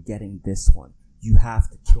him from getting this one. You have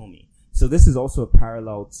to kill me. So this is also a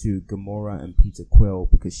parallel to Gamora and Peter Quill,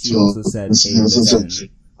 because she also said, hey, listen,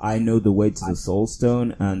 I know the way to the Soul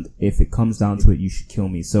Stone, and if it comes down to it, you should kill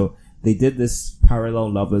me. So they did this parallel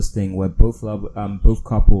lovers thing where both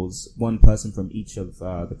couples, one person from each of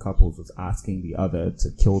the couples was asking the other to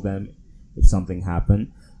kill them if something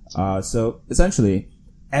happened. So essentially,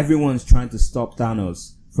 everyone's trying to stop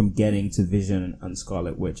Thanos from getting to Vision and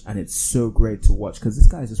Scarlet Witch, and it's so great to watch because this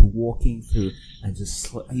guy is just walking through and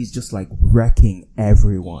he's just like wrecking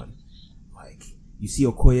everyone. Like, you see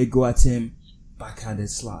Okoye go at him, backhanded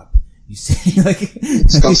slap. You see,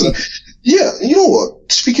 yeah, you know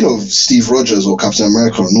what? Speaking of Steve Rogers or Captain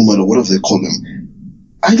America, or no matter whatever they call him,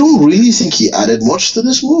 I don't really think he added much to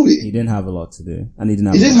this movie. He didn't have a lot to do, and he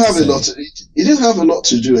didn't have a lot to do, and he didn't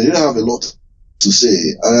have a lot to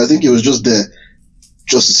say. And I think he was just there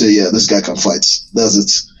just to say, yeah, this guy can fight. That's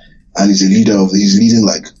it. And he's he's leading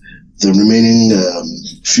like the remaining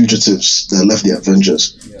fugitives that left the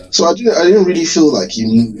Avengers. Yeah. So I didn't really feel like he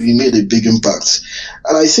made a big impact.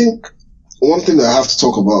 And I think one thing that I have to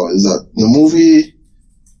talk about is that the movie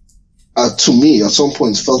to me, at some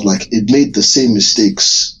point, felt like it made the same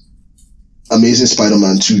mistakes Amazing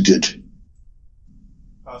Spider-Man 2 did.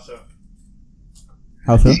 How so?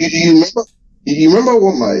 How so? You remember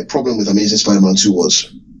what my problem with Amazing Spider-Man 2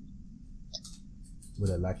 was? With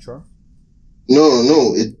Electro?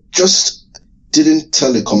 No, it just didn't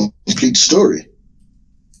tell a complete story.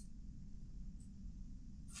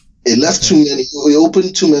 It left too many, it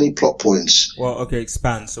opened too many plot points. Well, okay,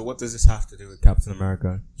 expand. So what does this have to do with Captain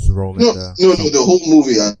America? Just roll it No, there. the whole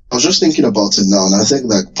movie, I was just thinking about it now, and I think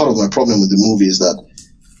that part of my problem with the movie is that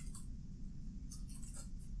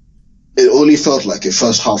it only felt like a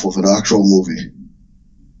first half of an actual movie.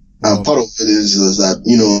 And part of it is that,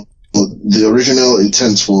 you know, the original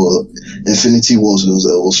intent for Infinity Wars it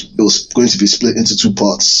was going to be split into two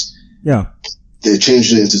parts. Yeah. They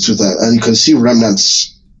changed it into two times, and you can see remnants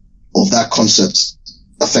of that concept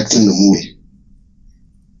affecting the movie.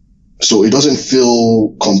 So it doesn't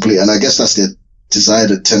feel complete, and I guess that's the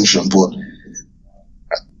desired attention, but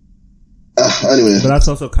anyway. But that's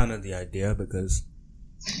also kind of the idea, because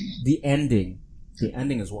the ending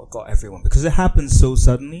is what got everyone, because it happened so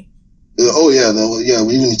suddenly. We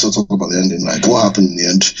even need to talk about the ending, like what happened in the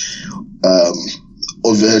end.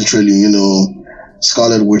 Eventually, you know,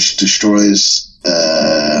 Scarlet Witch destroys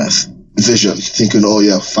Vision, thinking, oh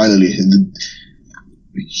yeah, finally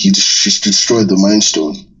she's destroyed the Mind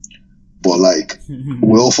Stone. But like,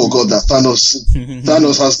 we all forgot that Thanos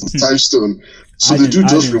has the Time Stone. So the dude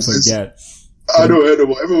just forget. I know,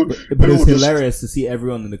 everyone. But it's hilarious to see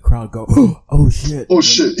everyone in the crowd go, oh shit. Oh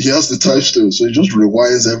shit, he has the Time Stone. So he just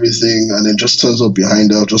rewinds everything and then just turns up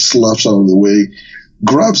behind her, just slaps out of the way,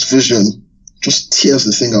 grabs Vision, just tears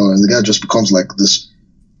the thing out, and the guy just becomes like this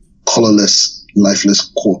colorless,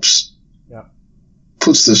 lifeless corpse. Yeah.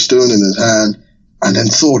 Puts the stone in his hand, and then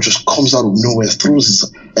Thor just comes out of nowhere, throws his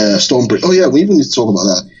Stormbreaker. Oh yeah, we even need to talk about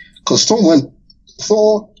that. Because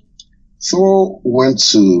Thor went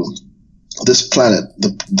to this planet,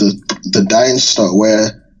 the dying star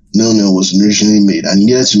where Mjolnir was originally made, and he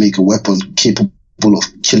needed to make a weapon capable of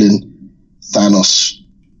killing Thanos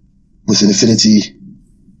with the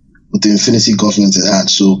Infinity Gauntlet in hand.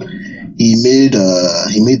 So he made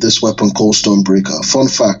this weapon called Stormbreaker. Fun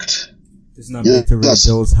fact. It's not Beta Ray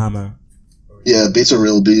Bill's hammer. Yeah, Beta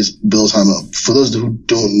Ray Bill's hammer. For those who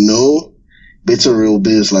don't know, Beta Ray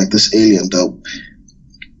Bill is like this alien that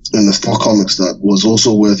in the Thor comics that was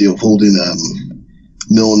also worthy of holding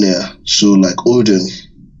Mjolnir. So like Odin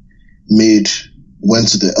went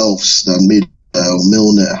to the elves that made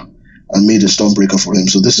Mjolnir and made a Stormbreaker for him.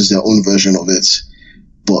 So this is their own version of it.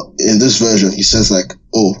 But in this version, he says like,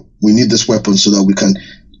 oh, we need this weapon so that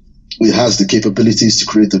it has the capabilities to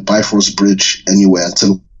create the Bifrost Bridge anywhere and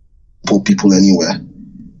teleport people anywhere.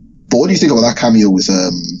 But what do you think about that cameo with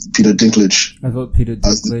Peter Dinklage? I thought Peter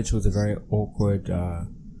Dinklage was a very awkward,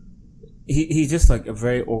 he's just like a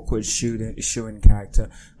very awkward shoo-in character.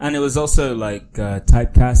 And it was also like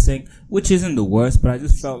typecasting, which isn't the worst, but I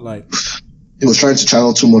just felt like he was trying to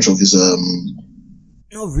channel too much of his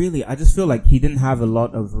No, really. I just feel like he didn't have a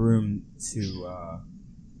lot of room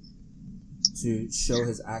to show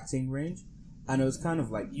his acting range. And it was kind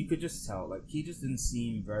of like, you could just tell, like, he just didn't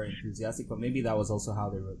seem very enthusiastic, but maybe that was also how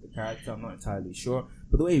they wrote the character. I'm not entirely sure.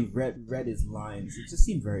 But the way he read his lines, it just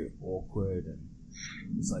seemed very awkward. And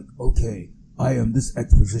it's like, okay, I am this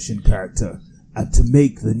exposition character, and to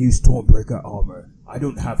make the new Stormbreaker armor, I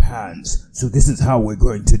don't have hands, so this is how we're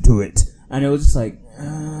going to do it. And it was just like,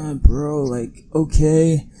 bro, like,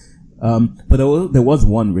 okay. But there was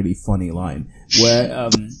one really funny line where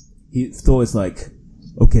Thor is like,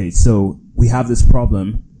 okay, so we have this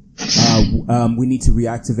problem. We need to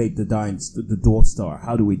reactivate the Dwarf Star.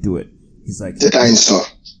 How do we do it? He's like, the Dying Star.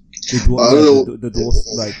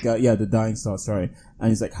 The Dying Star. Sorry. And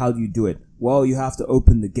he's like, how do you do it? Well, you have to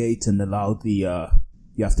open the gate and allow the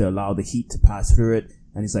heat to pass through it.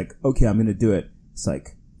 And he's like, okay, I'm gonna do it. It's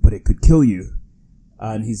like, but it could kill you.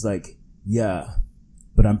 And he's like, yeah,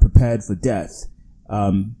 but I'm prepared for death.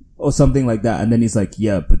 Or something like that. And then he's like,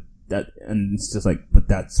 yeah, but and it's just like, but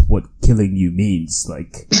that's what killing you means.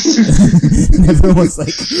 Like, and everyone's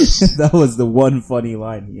like, that was the one funny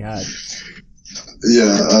line he had.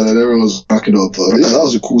 Yeah, and then everyone was backing up. Yeah, that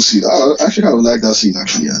was a cool scene. I actually kind of like that scene,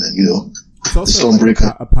 actually. And then, it's also like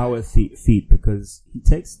a power feat, because he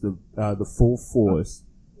takes the full force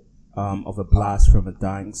of a blast from a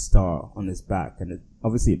dying star on his back, and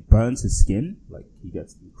obviously it burns his skin. Like, he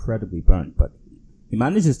gets incredibly burnt, but he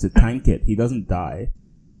manages to tank it. He doesn't die.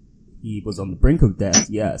 He was on the brink of death,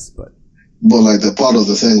 yes, but like the part of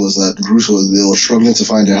the thing was that they were struggling to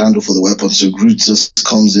find a handle for the weapon, so Groot just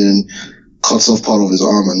comes in, cuts off part of his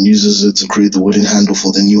arm and uses it to create the wooden handle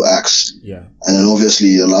for the new axe. Yeah. And then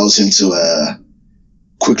obviously it allows him to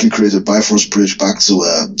quickly create a Bifrost bridge back to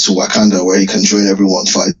Wakanda, where he can join everyone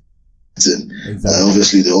fighting. Exactly.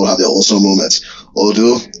 Obviously they all have their awesome moments.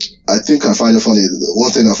 Although I think I find it funny. The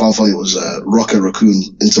one thing I found funny was Rocket Raccoon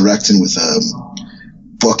interacting with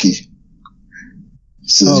Bucky. He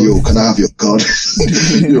says, "Yo, can I have your gun?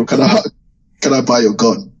 Yo, can I buy your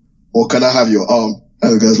gun? Or can I have your arm?"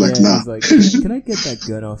 And the guy's like, "Nah." He's like, "Can I get that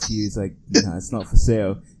gun off you?" He's like, "Nah, it's not for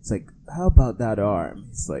sale." It's like, "How about that arm?"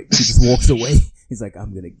 He's like, he just walks away. He's like,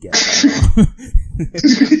 "I'm gonna get that arm."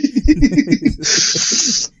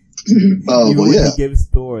 Even when he gives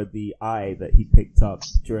Thor the eye that he picked up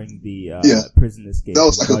during the prison escape. That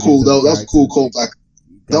was like that was a cool callback.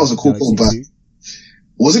 That was a cool callback.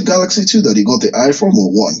 Was it Galaxy 2 that he got the eye from,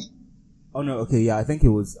 or 1? Oh no, okay, yeah, I think it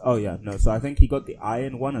was, so I think he got the eye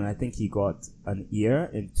in 1, and I think he got an ear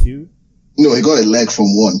in 2. No, he got a leg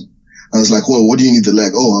from 1. I was like, well, what do you need the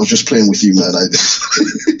leg? Oh, I was just playing with you, man.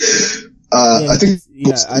 I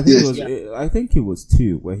think it was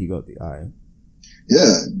 2 where he got the eye.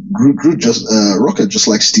 Yeah, Groot just, Rocket just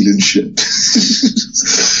likes stealing shit.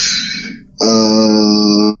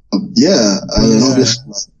 And then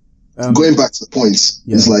obviously, going back to the points,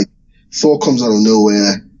 it's like, Thor comes out of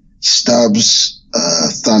nowhere, stabs,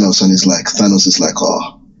 Thanos, and Thanos is like,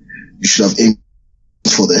 "Oh, you should have aimed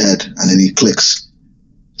for the head," and then he clicks,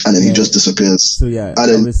 and then he just disappears. So and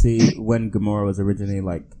obviously, when Gamora was originally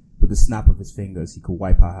like, with the snap of his fingers, he could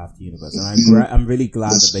wipe out half the universe. And I'm really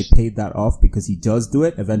glad that they paid that off, because he does do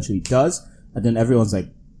it, eventually does. And then everyone's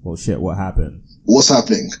like, well, shit, what happened? What's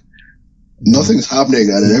happening? Nothing's happening,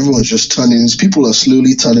 and then everyone's just people are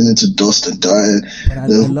slowly turning into dust and dying. But I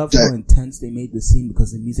love how intense they made the scene,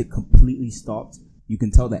 because the music completely stopped. You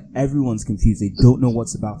can tell that everyone's confused. They don't know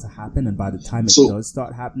what's about to happen, and by the time it does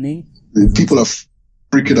start happening, people are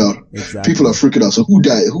freaking out. Exactly. People are freaking out. So who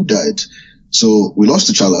died? So we lost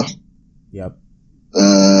T'Challa. Yep.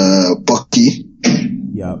 Bucky.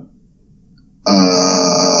 Yep.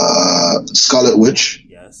 Scarlet Witch.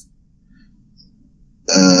 Yes.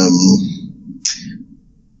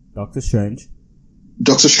 Doctor Strange.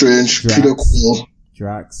 Drax, Peter Quill.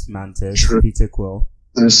 Drax, Mantis, Peter Quill.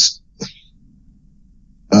 There's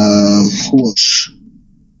who else?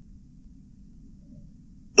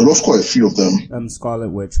 There was quite a few of them. Scarlet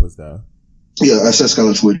Witch was there. Yeah, I said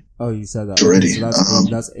Scarlet Witch. Oh, you said that already. Okay, so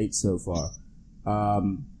that's 8 so far.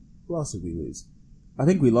 Who else did we lose? I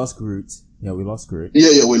think we lost Groot. Yeah, we lost Groot.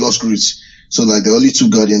 Yeah, we lost Groot. So like the only 2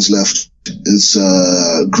 Guardians left is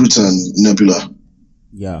Groot and Nebula.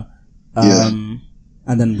 Yeah. And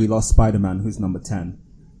then we lost Spider-Man, who's number 10.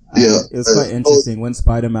 It was quite interesting when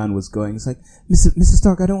Spider-Man was going. It's like, Mr.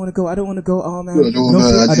 Stark, I don't want to go. Oh man, I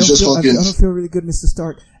don't feel really good, Mr.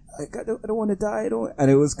 Stark. Like, I don't want to die.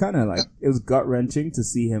 And it was kind of like, it was gut wrenching to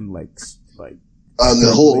see him like. And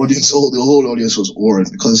the whole audience was orin,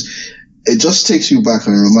 because it just takes you back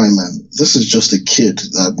and remind, man, this is just a kid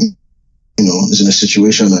that, is in a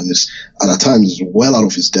situation and is at times well out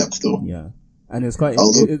of his depth, though. Yeah. And it's quite,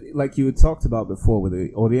 like you had talked about before with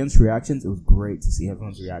the audience reactions, it was great to see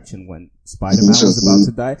everyone's reaction when Spider-Man was about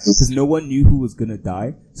to die, because no one knew who was gonna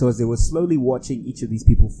die. So as they were slowly watching each of these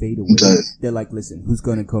people fade away, they're like, listen, who's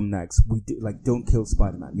gonna come next? Don't kill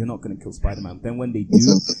Spider-Man. You're not gonna kill Spider-Man. Then when they do,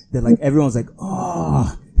 they're like, everyone's like,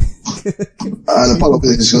 oh. And a part of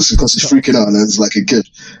it is just because he's freaking out and it's like a kid.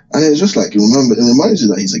 And it's just like, it reminds you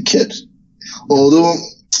that he's a kid. Although,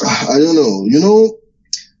 I don't know,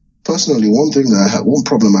 personally, one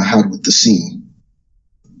problem I had with the scene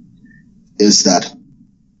is that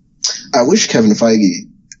I wish Kevin Feige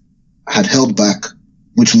had held back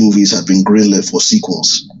which movies had been greenlit for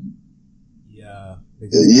sequels. Yeah.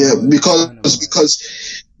 Because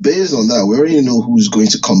based on that, we already know who's going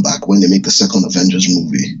to come back when they make the second Avengers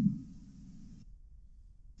movie.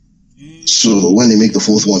 So when they make the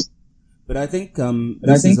 4th one. But I think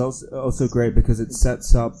this is also great because it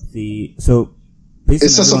sets up based on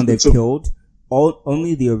everyone they've killed,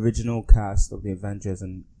 only the original cast of the Avengers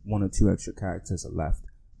and 1 or 2 extra characters are left.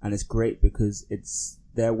 And it's great because it's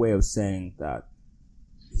their way of saying that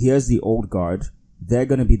here's the old guard, they're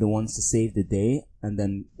going to be the ones to save the day and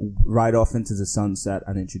then ride off into the sunset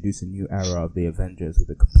and introduce a new era of the Avengers with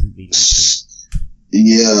a completely new team.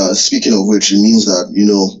 Yeah, speaking of which, it means that,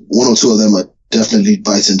 1 or 2 of them are definitely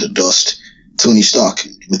biting the dust. Tony Stark,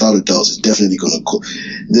 without a doubt, is definitely going to go.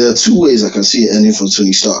 There are 2 ways I can see it ending for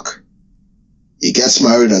Tony Stark. He gets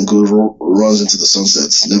married and runs into the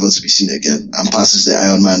sunset, never to be seen again, and passes the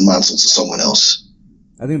Iron Man mantle to someone else.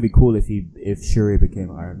 I think it'd be cool if Shuri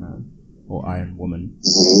became Iron Man or Iron Woman.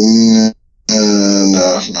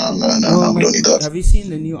 Nah, No, we don't need that. Have you seen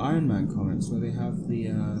the new Iron Man comics where they have the...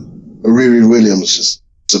 Riri Williams is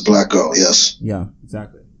a black girl, yes. Yeah,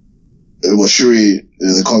 exactly. Well, Shuri, in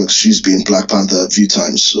the comics, she's been Black Panther a few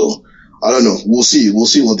times, so I don't know. We'll see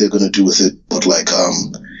what they're going to do with it, but like,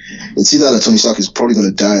 it's either that Tony Stark is probably going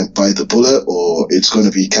to die and bite the bullet, or it's going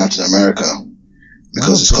to be Captain America.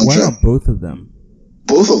 Because his contract... Why not both of them?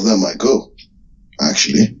 Both of them might go,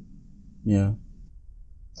 actually. Yeah.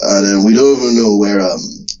 And then we don't even know where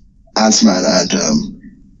Ant-Man and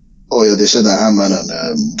they said that Ant-Man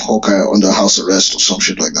and Hawkeye are under house arrest or some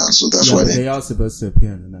shit like that. So that's why they are supposed to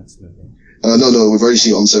appear in the next movie. No, we've already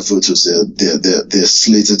seen on-set photos. They're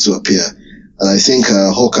slated to appear, and I think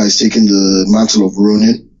Hawkeye is taking the mantle of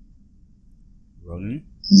Ronin. Ronin,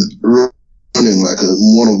 like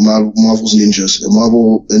one of Marvel's ninjas, a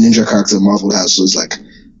ninja character Marvel has. So it's like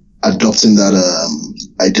adopting that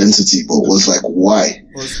identity, but was like, why?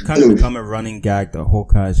 Well, it's kind of become a running gag that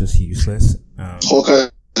Hawkeye is just useless. Hawkeye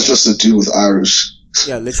is just a dude with arrows.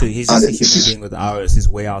 Yeah, literally, he's just a human being with arrows. He's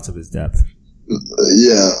way out of his depth.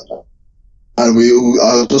 Yeah. And I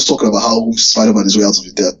was just talking about how Spider-Man is way out of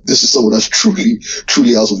his depth. This is someone that's truly,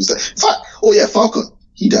 truly out of his depth. Falcon.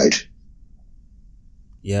 He died.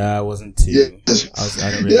 Yeah, I wasn't too... Yeah.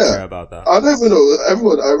 I don't really care about that. I don't even know. I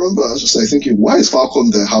remember I was just like thinking, why is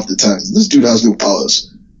Falcon there half the time? This dude has no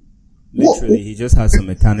powers. Literally, he just has some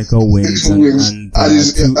mechanical wings and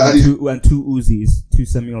two Uzis, two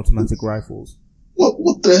semi-automatic rifles.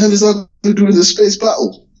 What the hell is that going to do in the space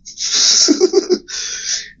battle?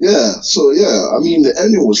 I mean, the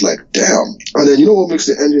ending was like, damn. And then you know what makes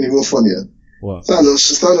the ending even funnier? What?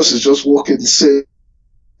 Thanos is just walking, sitting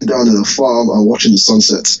down in a farm and watching the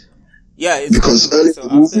sunset. Yeah, it's because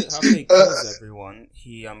after he kills everyone,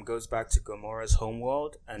 he goes back to Gamora's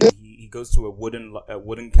homeworld, and he goes to a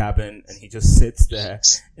wooden cabin, and he just sits there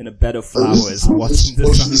in a bed of flowers watching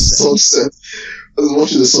the sunset.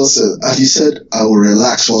 Watching the sunset, and he said, "I will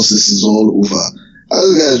relax once this is all over." And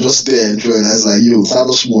this guy is just there enjoying. I was like, "Yo,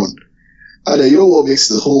 Thanos won." And then you know what makes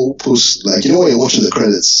the whole post, like, you know when you're watching the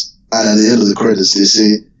credits, and at the end of the credits they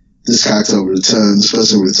say, this character will return, this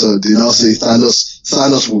person will return. They now say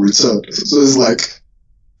Thanos will return. So it's like,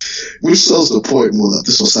 which sells the point more that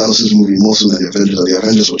this was Thanos' movie more so than the Avengers, and the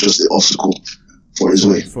Avengers were just the obstacle for his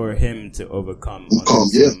way. For him to overcome on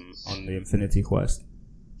the Infinity Quest.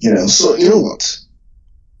 Yeah, so you know what?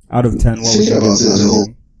 Out of 10, what would you give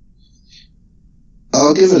it?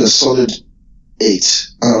 I'll give it a solid 8.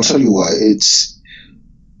 And I'll tell you why.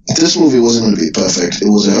 This movie wasn't going to be perfect. It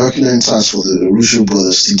was a Herculean task for the Russo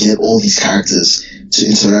brothers to get all these characters to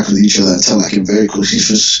interact with each other and tell like a very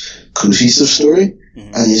cohesive story.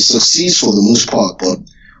 Mm-hmm. And it succeeds for the most part, but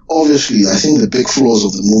obviously I think the big flaws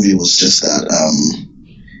of the movie was just that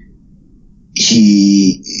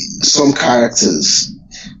some characters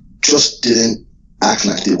just didn't act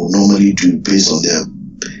like they would normally do based on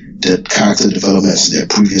their character developments in their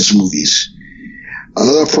previous movies.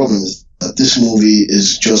 Another problem is that this movie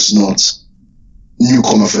is just not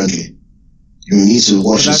newcomer friendly. You need to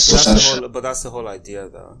watch it. But that's the whole idea,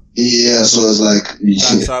 though. Yeah, so it's like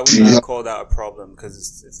so I wouldn't call that a problem because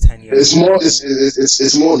it's 10 years.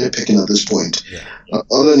 It's more nitpicking at this point. Yeah.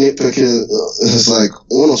 Other nitpicking is like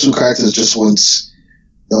one or two characters just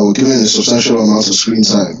that were given a substantial amount of screen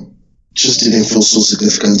time just didn't feel so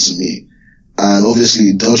significant to me. And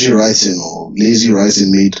obviously, dodgy writing or lazy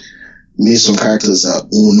writing made some characters that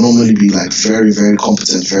would normally be like very, very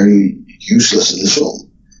competent, very useless in this film.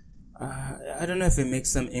 I don't know if it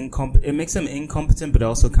makes them incompetent. It makes them incompetent, but it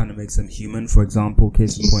also kind of makes them human. For example,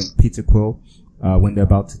 case in point, Peter Quill, when they're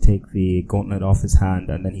about to take the gauntlet off his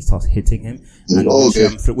hand, and then he starts hitting him, and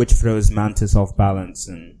which throws Mantis off balance,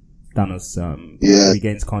 and Thanos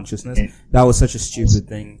regains consciousness. That was such a stupid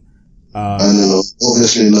thing. And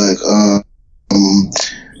obviously, like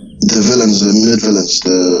the villains, the mid-villains,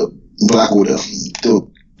 the Black Widow, they were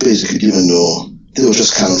basically they were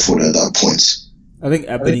just canon fodder at that point. I think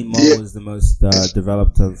Ebony Maw was the most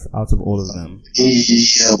developed out of all of them.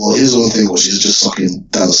 Yeah, well, his own thing was he was just sucking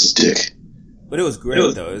Thanos' dick. But it was great,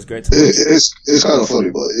 though. It was great to watch. It's kind of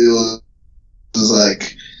funny, but it was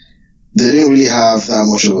like they didn't really have that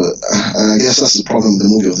much of and I guess that's the problem with the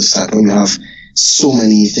movie of this type, when you have so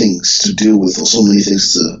many things to deal with, or so many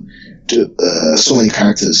things so many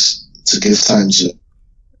characters to give time to.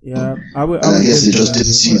 Yeah, I guess they just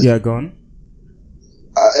didn't see it. Yeah, go on.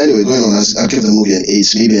 Anyway, going on, I'll give the movie an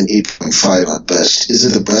 8, maybe an 8.5 at best. Is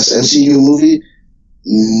it the best MCU movie?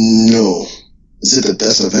 No. Is it the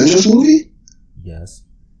best Avengers movie? Yes.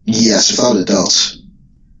 Yes, without a doubt.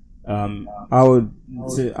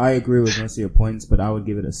 I agree with most of your points, but I would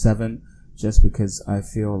give it a 7, just because I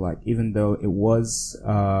feel like even though it was,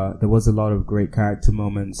 there was a lot of great character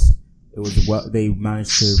moments, they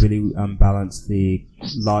managed to really balance the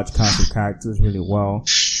large cast of characters really well.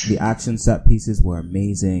 The action set pieces were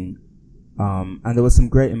amazing, and there was some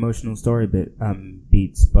great emotional story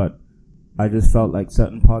beats, but I just felt like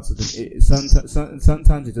certain parts of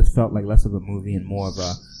sometimes it just felt like less of a movie and more of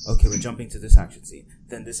a, okay, we're jumping to this action scene,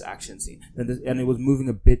 then this action scene, then this, and it was moving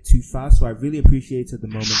a bit too fast. So I really appreciated the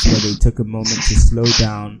moments where they took a moment to slow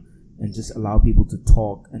down and just allow people to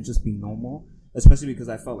talk and just be normal. Especially because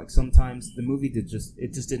I felt like sometimes the movie just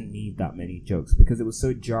didn't need that many jokes, because it was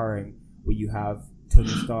so jarring where you have Tony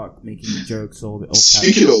Stark making jokes all the.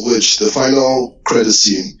 Speaking of which, the final credit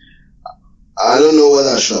scene, I don't know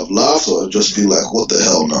whether I should have laughed or just be like, what the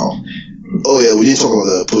hell now? Oh yeah, we didn't talk about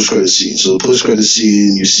the post-credit scene. So the post-credit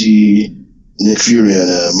scene, you see Nick Fury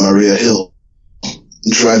and Maria Hill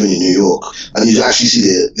driving in New York, and you actually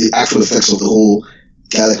see the actual effects of the whole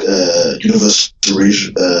universe.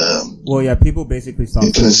 Well, yeah, people basically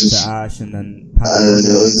start falling to ash, and then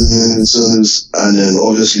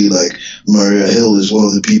obviously, like, Maria Hill is one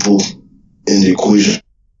of the people in the equation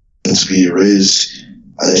to be erased,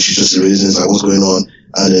 and then she's just erased, and it's like, what's going on?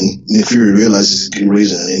 And then Nick Fury realizes he's getting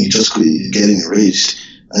erased, and then he just getting erased,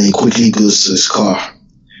 and he quickly goes to his car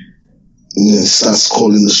and then starts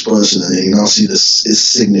calling this person, and then you now see this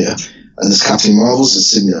insignia, and it's Captain Marvel's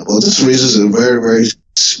insignia. But this raises a very, very,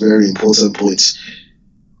 very important point.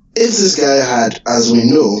 If this guy had, as we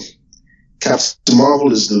know, Captain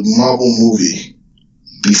Marvel is the Marvel movie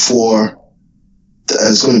before,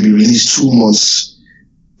 it's going to be released 2 months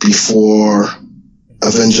before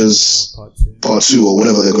Avengers Part 2 or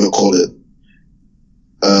whatever they're going to call it.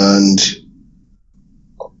 And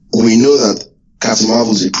we know that Captain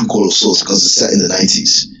Marvel is a prequel of sorts because it's set in the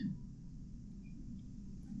 90s.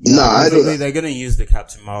 Yeah, I don't know. They're going to use the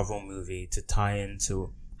Captain Marvel movie to tie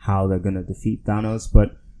into how they're going to defeat Thanos,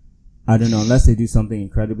 but I don't know, unless they do something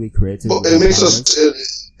incredibly creative. But it makes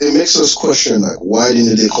us question, like, why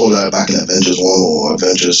didn't they call that back in Avengers 1 or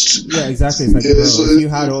Avengers 2? Yeah, exactly. It's like, if you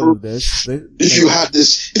had all of this, if you had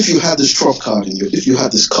this trump card if you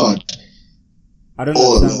had this card, I don't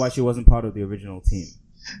understand why she wasn't part of the original team.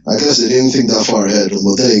 I guess they didn't think that far ahead.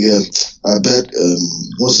 But then again, I bet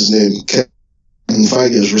what's his name, Kevin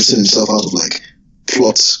Feige has written himself out of like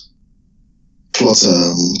plot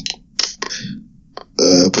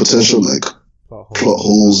potential like plot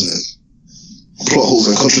holes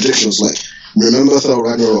and contradictions. Like, remember Thor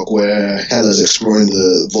Ragnarok where Hela's exploring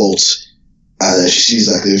the vault and then she sees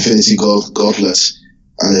like the Infinity Gauntlet,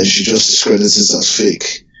 and then she just discredits it as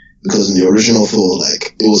fake because in the original Thor,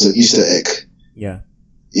 like, it was an Easter egg.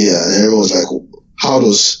 Yeah, and everyone was like, how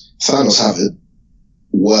does Thanos have it?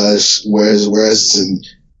 Whereas it's in,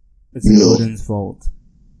 it's Odin's fault.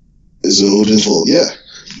 It's Odin's fault, yeah.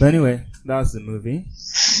 But anyway, that's the movie.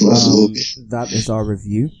 That is our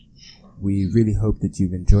review. We really hope that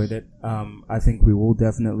you've enjoyed it. I think we will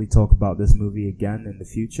definitely talk about this movie again in the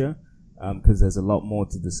future, because there's a lot more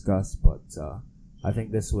to discuss, but I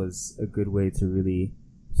think this was a good way to really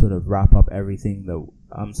sort of wrap up everything that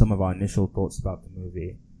some of our initial thoughts about the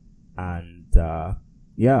movie. And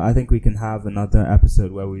yeah, I think we can have another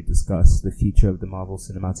episode where we discuss the future of the Marvel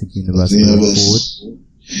Cinematic Universe moving forward.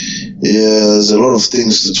 Yeah, there's a lot of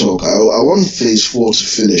things to talk. I want Phase 4 to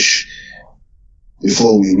finish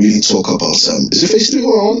before we really talk about is it Phase 3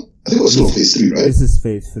 we're on? I think we're still on Phase 3, right? This is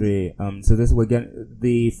Phase 3. So this we're getting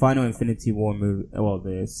the final Infinity War movie. Well,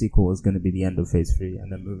 the sequel is going to be the end of Phase 3,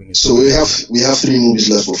 and then moving into. So we have 3 movies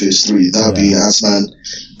left for Phase 3. That would be Ant-Man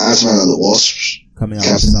and the Wasp coming out.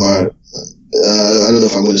 Captain Marvel. I don't know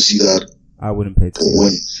if I'm going to see that. I wouldn't pay attention.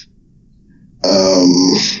 When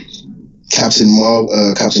Captain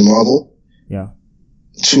Marvel. Yeah.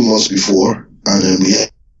 2 months before, and then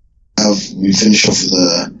we finish off with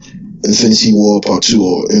Infinity War Part 2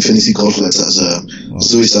 or Infinity Gauntlet as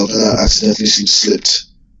Zoe Saldana accidentally slipped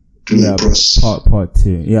through the press. Part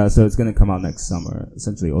 2. Yeah, so it's going to come out next summer,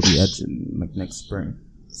 essentially, or the edge like next spring.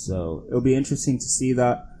 So it'll be interesting to see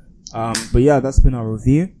that. But yeah, that's been our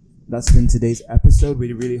review. That's been today's episode.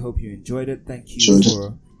 We really hope you enjoyed it. Thank you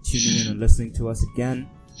for tuning in and listening to us again.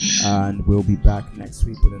 And we'll be back next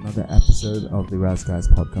week with another episode of the Raz Guys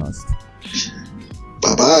podcast.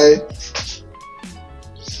 Bye-bye.